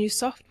use new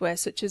software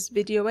such as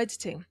video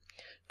editing,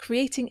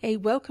 creating a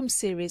welcome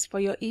series for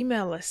your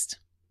email list.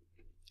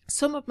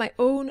 Some of my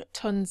own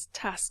tons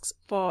tasks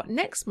for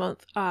next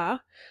month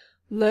are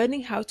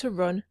learning how to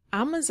run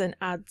Amazon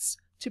ads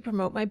to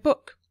promote my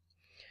book,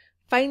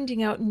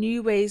 finding out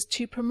new ways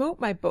to promote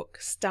my book,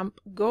 Stamp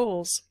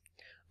Goals,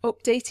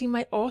 updating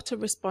my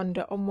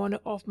autoresponder on one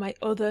of my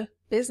other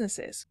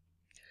businesses.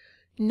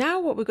 Now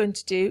what we're going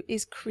to do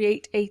is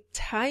create a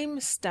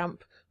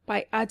timestamp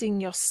by adding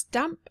your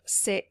stamp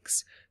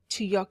 6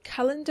 to your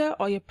calendar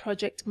or your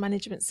project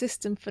management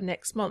system for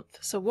next month.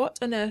 So what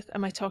on earth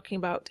am I talking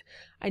about?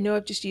 I know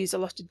I've just used a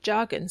lot of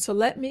jargon, so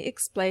let me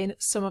explain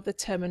some of the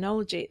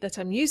terminology that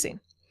I'm using.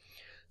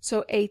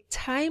 So a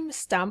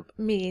timestamp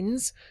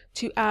means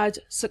to add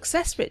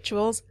success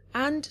rituals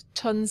and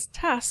tons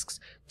tasks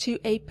to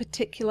a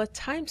particular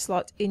time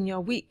slot in your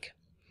week.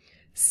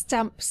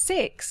 Stamp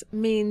 6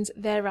 means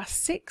there are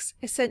 6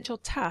 essential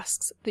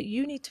tasks that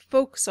you need to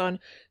focus on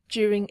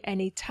during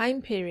any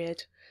time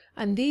period.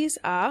 And these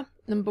are,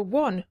 number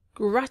 1,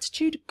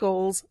 gratitude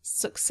goals,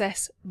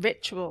 success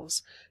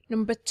rituals.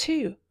 Number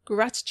 2,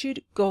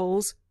 gratitude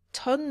goals,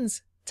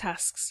 tons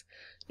tasks.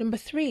 Number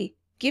 3,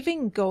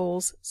 giving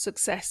goals,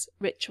 success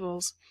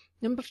rituals.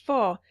 Number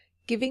 4,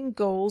 giving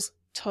goals,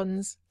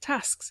 tons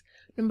tasks.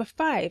 Number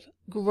 5,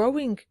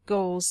 growing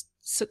goals,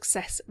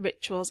 success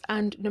rituals.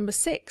 And number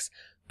 6,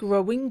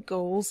 growing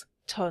goals,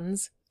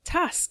 tons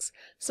tasks.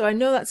 So I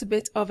know that's a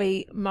bit of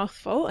a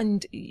mouthful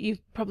and you've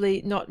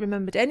probably not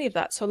remembered any of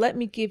that. So let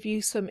me give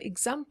you some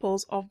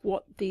examples of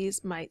what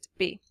these might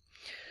be.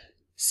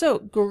 So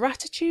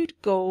gratitude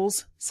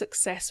goals,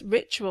 success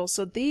rituals.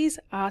 So these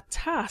are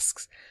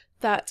tasks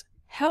that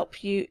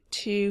help you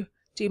to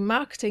do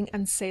marketing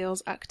and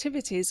sales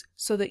activities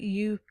so that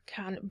you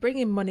can bring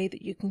in money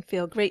that you can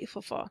feel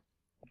grateful for.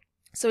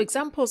 So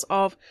examples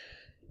of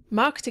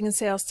marketing and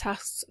sales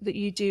tasks that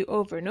you do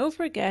over and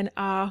over again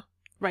are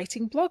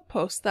writing blog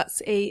posts,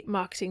 that's a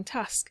marketing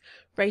task.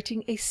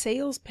 Writing a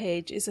sales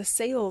page is a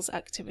sales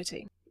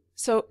activity.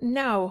 So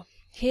now,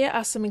 here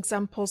are some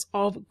examples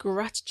of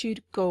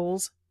gratitude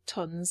goals,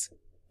 tons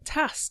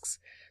tasks.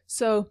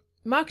 So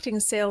marketing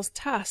and sales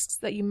tasks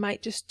that you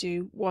might just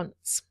do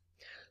once.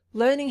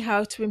 Learning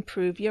how to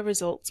improve your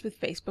results with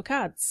Facebook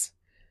ads.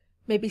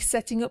 Maybe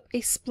setting up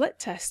a split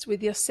test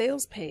with your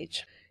sales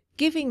page.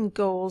 Giving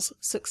goals,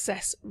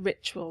 success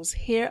rituals.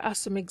 Here are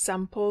some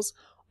examples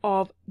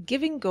of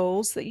giving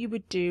goals that you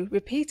would do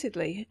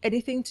repeatedly,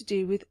 anything to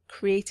do with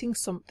creating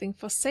something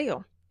for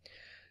sale.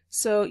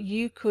 So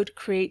you could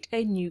create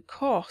a new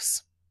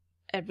course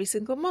every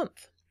single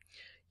month.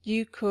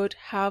 You could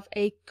have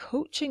a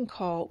coaching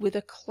call with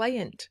a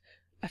client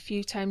a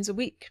few times a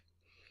week.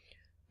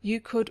 You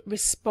could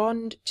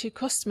respond to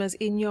customers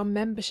in your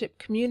membership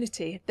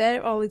community.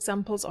 They're all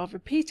examples of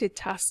repeated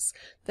tasks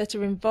that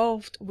are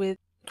involved with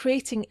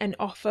creating an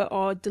offer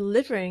or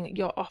delivering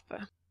your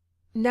offer.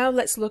 Now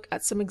let's look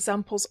at some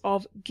examples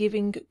of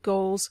giving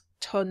goals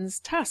tons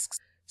tasks.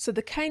 So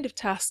the kind of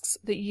tasks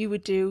that you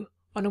would do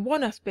on a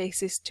one-off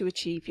basis to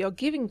achieve your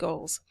giving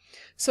goals.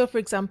 So for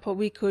example,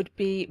 we could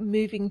be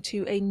moving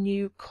to a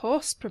new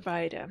course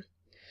provider.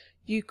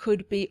 You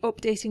could be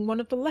updating one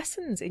of the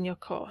lessons in your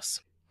course.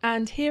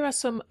 And here are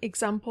some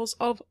examples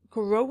of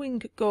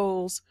growing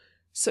goals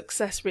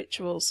success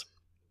rituals.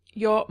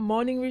 Your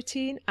morning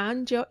routine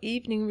and your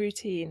evening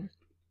routine.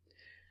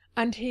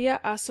 And here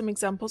are some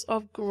examples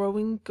of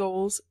growing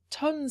goals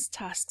tons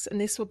tasks, and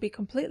this will be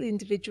completely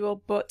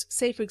individual, but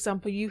say for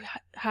example you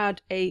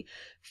had a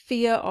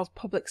fear of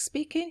public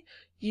speaking,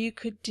 you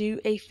could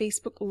do a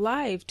Facebook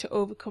Live to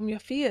overcome your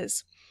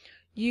fears.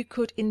 You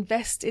could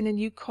invest in a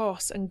new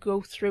course and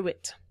go through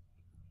it.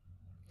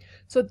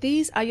 So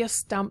these are your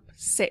stamp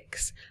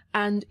 6,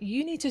 and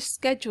you need to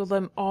schedule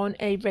them on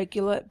a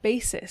regular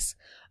basis.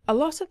 A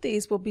lot of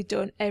these will be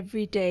done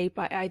every day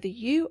by either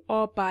you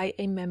or by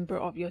a member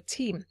of your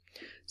team.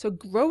 So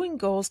growing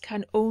goals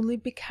can only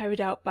be carried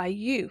out by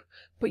you,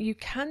 but you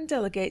can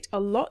delegate a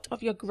lot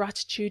of your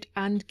gratitude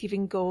and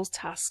giving goals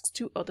tasks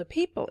to other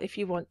people if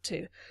you want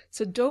to.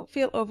 So don't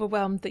feel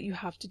overwhelmed that you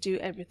have to do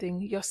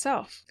everything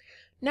yourself.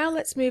 Now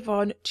let's move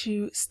on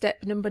to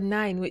step number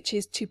 9, which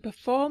is to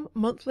perform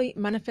monthly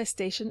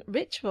manifestation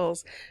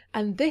rituals.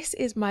 And this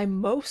is my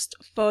most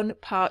fun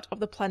part of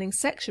the planning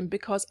section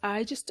because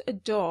I just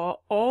adore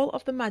all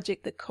of the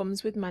magic that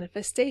comes with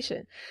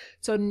manifestation.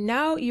 So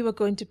now you are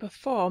going to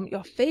perform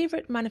your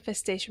favorite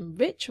manifestation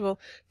ritual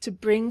to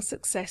bring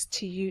success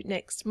to you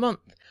next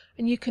month.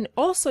 And you can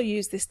also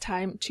use this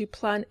time to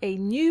plan a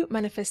new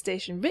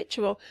manifestation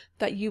ritual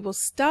that you will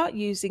start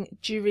using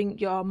during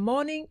your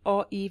morning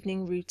or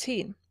evening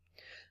routine.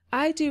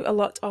 I do a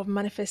lot of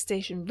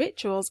manifestation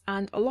rituals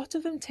and a lot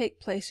of them take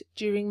place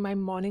during my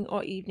morning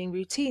or evening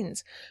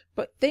routines.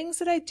 But things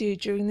that I do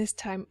during this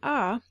time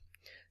are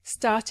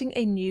starting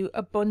a new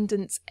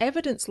abundance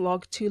evidence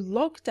log to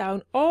log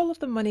down all of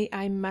the money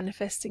I'm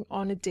manifesting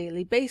on a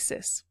daily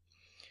basis.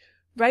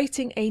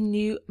 Writing a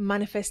new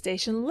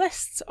manifestation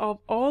list of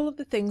all of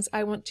the things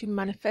I want to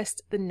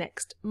manifest the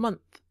next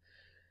month.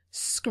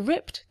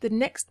 Script the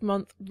next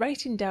month,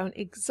 writing down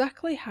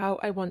exactly how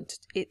I want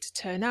it to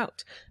turn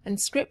out. And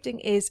scripting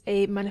is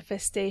a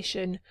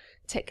manifestation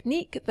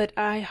technique that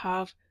I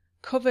have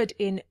covered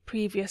in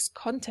previous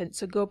content.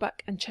 So go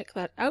back and check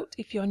that out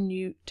if you're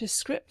new to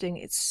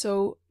scripting. It's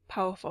so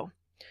powerful.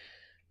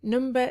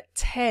 Number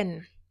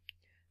 10.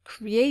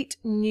 Create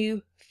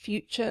new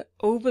future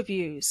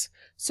overviews.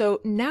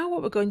 So now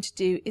what we're going to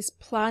do is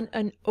plan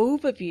an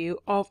overview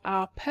of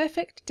our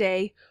perfect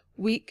day,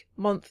 week,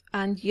 month,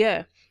 and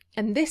year.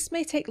 And this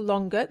may take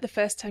longer the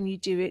first time you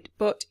do it,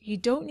 but you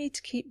don't need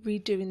to keep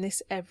redoing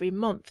this every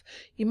month.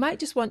 You might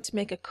just want to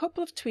make a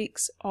couple of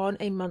tweaks on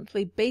a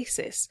monthly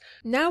basis.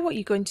 Now what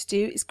you're going to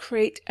do is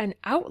create an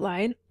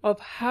outline of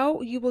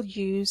how you will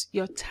use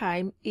your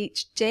time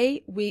each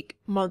day, week,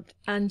 month,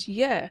 and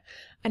year.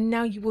 And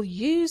now you will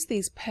use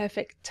these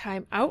perfect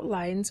time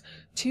outlines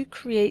to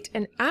create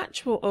an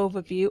actual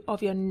overview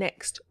of your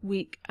next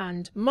week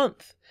and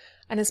month.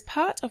 And as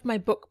part of my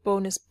book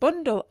bonus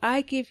bundle,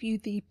 I give you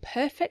the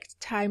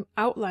perfect time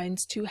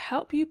outlines to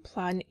help you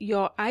plan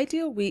your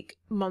ideal week,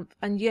 month,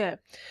 and year.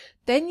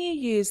 Then you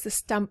use the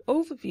stamp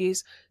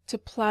overviews to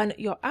plan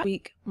your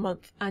week,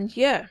 month, and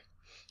year.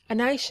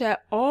 And I share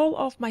all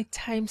of my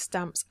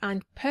timestamps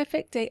and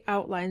perfect day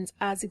outlines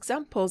as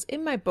examples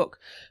in my book,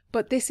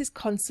 but this is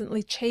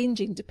constantly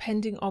changing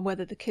depending on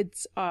whether the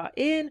kids are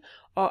in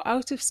or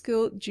out of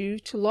school due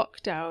to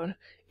lockdown.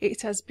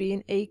 It has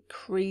been a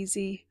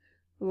crazy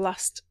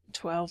last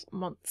 12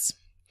 months.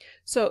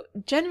 So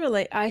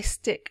generally I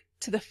stick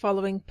to the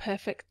following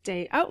perfect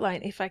day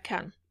outline if I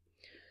can.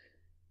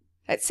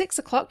 At 6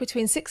 o'clock,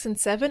 between 6 and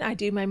 7, I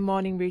do my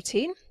morning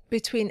routine.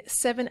 Between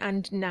 7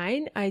 and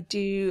 9, I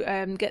do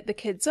get the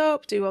kids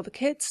up, do all the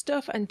kids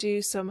stuff and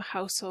do some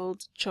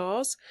household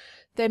chores.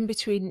 Then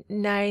between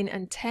 9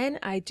 and 10,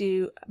 I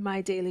do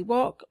my daily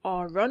walk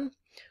or run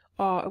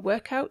or a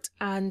workout.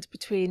 And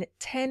between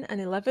 10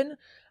 and 11,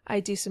 I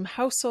do some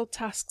household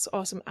tasks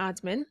or some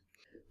admin.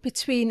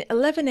 Between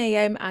 11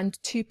 a.m.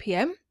 and 2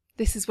 p.m,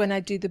 this is when I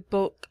do the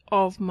bulk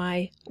of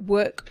my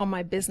work on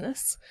my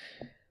business.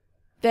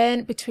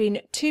 Then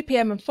between 2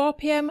 p.m. and 4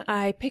 p.m,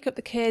 I pick up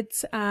the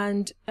kids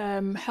and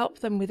help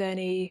them with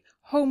any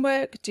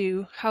homework,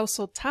 do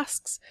household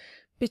tasks.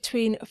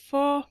 Between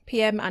 4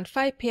 p.m. and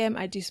 5 p.m,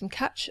 I do some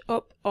catch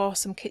up or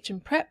some kitchen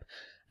prep.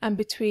 And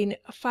between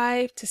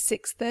 5 to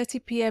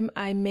 6:30 p.m,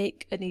 I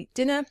make and eat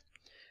dinner.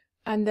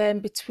 And then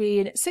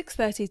between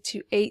 6:30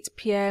 to 8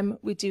 p.m,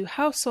 we do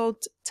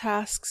household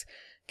tasks,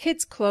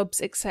 kids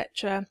clubs,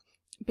 etc.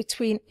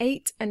 Between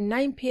 8 and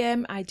 9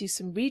 p.m, I do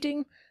some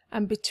reading.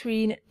 And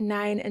between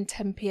 9 and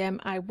 10 p.m,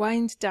 I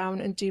wind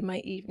down and do my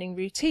evening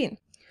routine.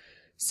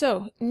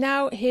 So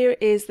now here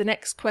is the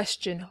next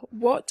question.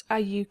 What are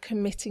you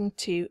committing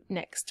to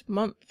next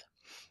month?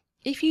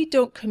 If you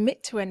don't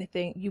commit to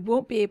anything, you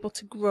won't be able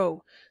to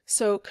grow.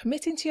 So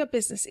committing to your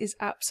business is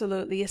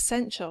absolutely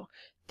essential.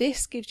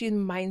 This gives you the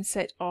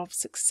mindset of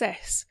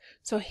success.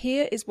 So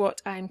here is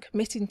what I'm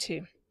committing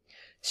to.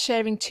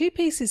 Sharing 2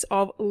 pieces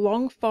of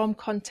long-form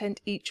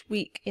content each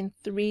week in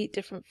 3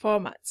 different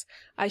formats.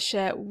 I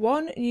share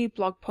 1 new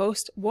blog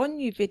post, 1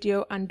 new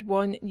video and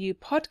 1 new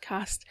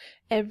podcast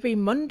every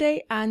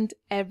Monday and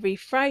every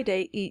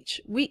Friday each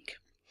week.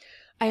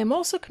 I am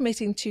also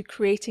committing to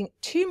creating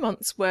 2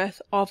 months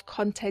worth of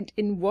content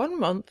in 1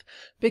 month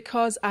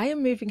because I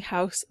am moving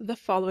house the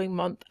following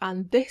month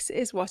and this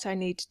is what I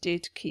need to do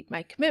to keep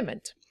my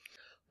commitment.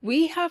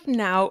 We have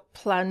now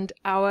planned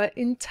our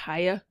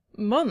entire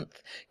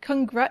month.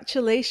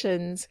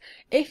 Congratulations!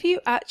 If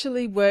you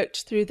actually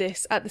worked through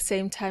this at the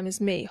same time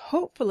as me,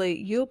 hopefully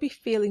you'll be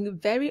feeling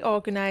very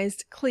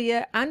organized,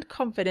 clear and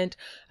confident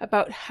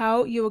about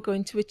how you are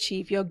going to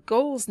achieve your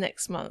goals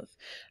next month.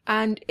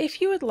 And if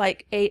you would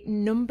like a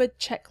numbered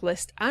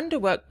checklist and a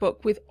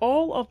workbook with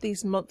all of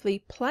these monthly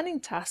planning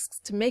tasks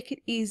to make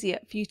it easier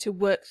for you to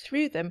work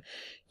through them,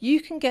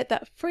 you can get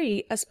that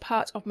free as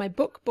part of my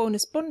book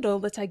bonus bundle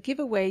that I give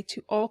away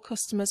to all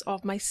customers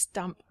of my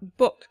stamp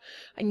book.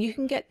 And you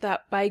can get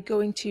that by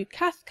going to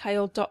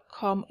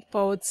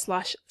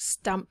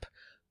kathkyle.com/stamp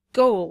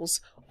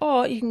goals,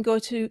 or you can go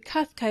to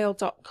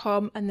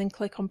kathkyle.com and then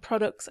click on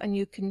products and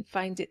you can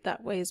find it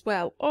that way as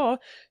well, or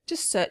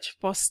just search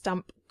for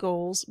Stamp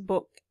Goals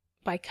book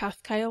by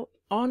Kath Kyle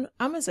on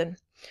Amazon.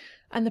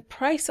 And the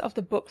price of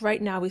the book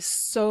right now is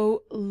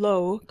so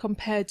low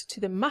compared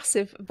to the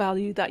massive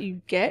value that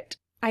you get.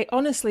 I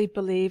honestly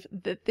believe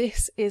that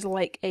this is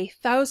like a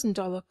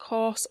 $1,000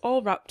 course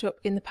all wrapped up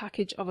in the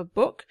package of a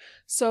book.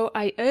 So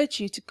I urge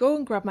you to go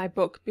and grab my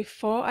book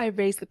before I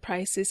raise the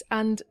prices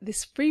and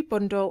this free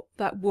bundle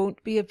that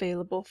won't be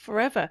available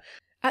forever.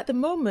 At the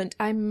moment,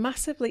 I'm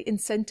massively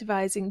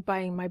incentivizing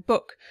buying my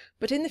book,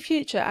 but in the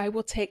future I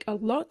will take a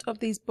lot of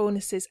these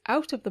bonuses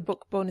out of the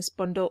book bonus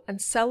bundle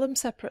and sell them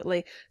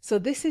separately. So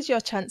this is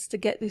your chance to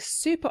get this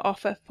super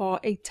offer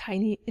for a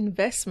tiny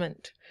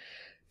investment.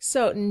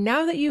 So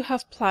now that you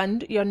have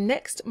planned your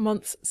next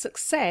month's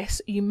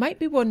success, you might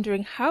be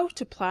wondering how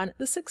to plan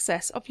the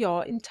success of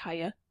your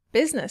entire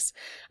business.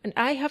 And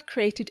I have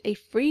created a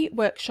free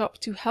workshop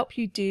to help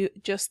you do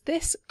just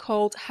this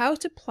called How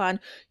to Plan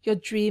Your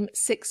Dream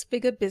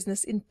 6-Figure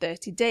Business in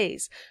 30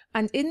 Days.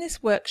 And in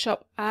this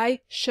workshop,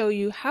 I show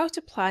you how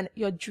to plan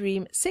your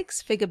dream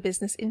 6-figure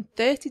business in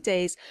 30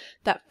 days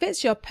that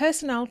fits your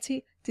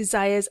personality,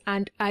 desires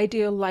and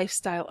ideal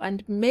lifestyle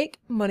and make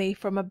money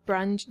from a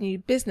brand new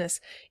business,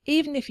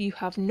 even if you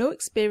have no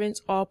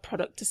experience or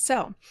product to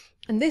sell.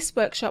 And this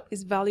workshop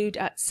is valued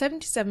at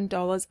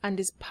 $77 and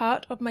is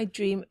part of my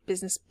Dream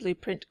Business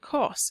Blueprint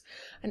course.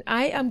 And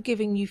I am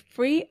giving you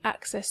free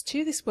access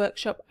to this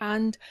workshop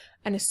and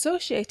an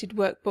associated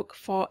workbook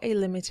for a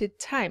limited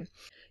time.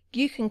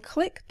 You can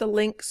click the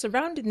link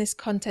surrounding this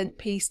content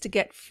piece to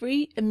get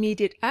free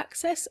immediate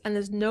access and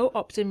there's no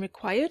opt-in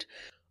required.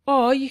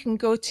 Or you can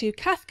go to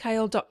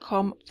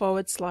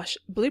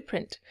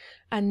kathkyle.com/blueprint.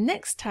 And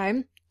next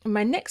time, in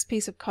my next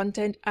piece of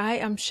content, I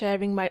am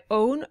sharing my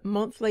own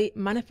monthly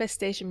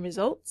manifestation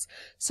results.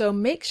 So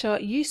make sure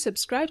you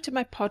subscribe to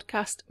my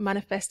podcast,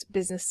 Manifest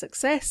Business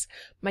Success,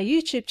 my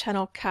YouTube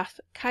channel,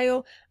 Kath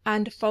Kyle,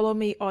 and follow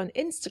me on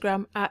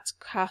Instagram at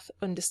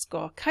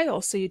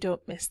Kath_Kyle so you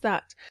don't miss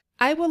that.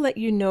 I will let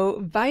you know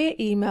via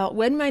email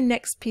when my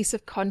next piece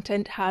of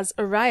content has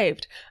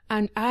arrived,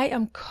 and I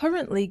am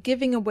currently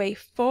giving away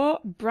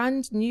 4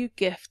 brand new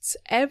gifts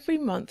every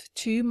month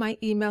to my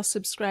email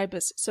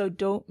subscribers, so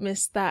don't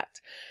miss that.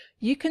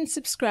 You can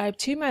subscribe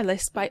to my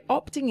list by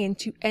opting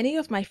into any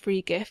of my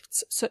free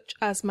gifts, such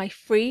as my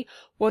free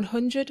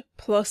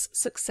 100+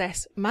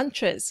 success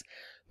mantras.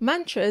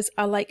 Mantras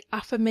are like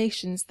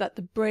affirmations that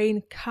the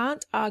brain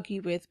can't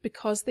argue with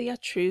because they are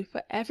true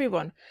for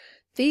everyone.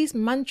 These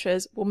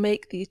mantras will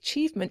make the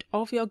achievement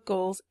of your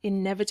goals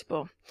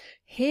inevitable.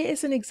 Here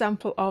is an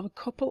example of a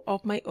couple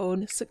of my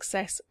own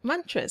success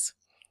mantras.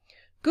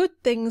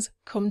 Good things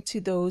come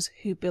to those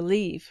who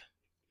believe.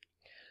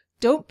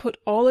 Don't put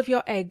all of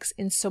your eggs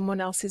in someone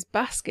else's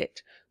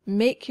basket.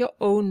 Make your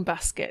own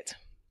basket.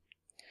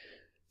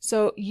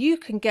 So you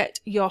can get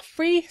your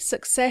free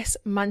success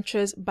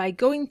mantras by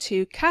going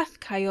to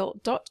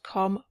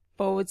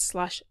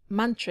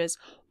kathkyle.com/mantras,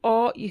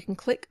 or you can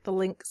click the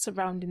link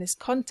surrounding this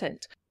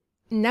content.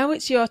 Now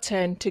it's your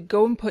turn to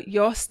go and put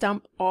your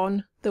stamp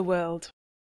on the world.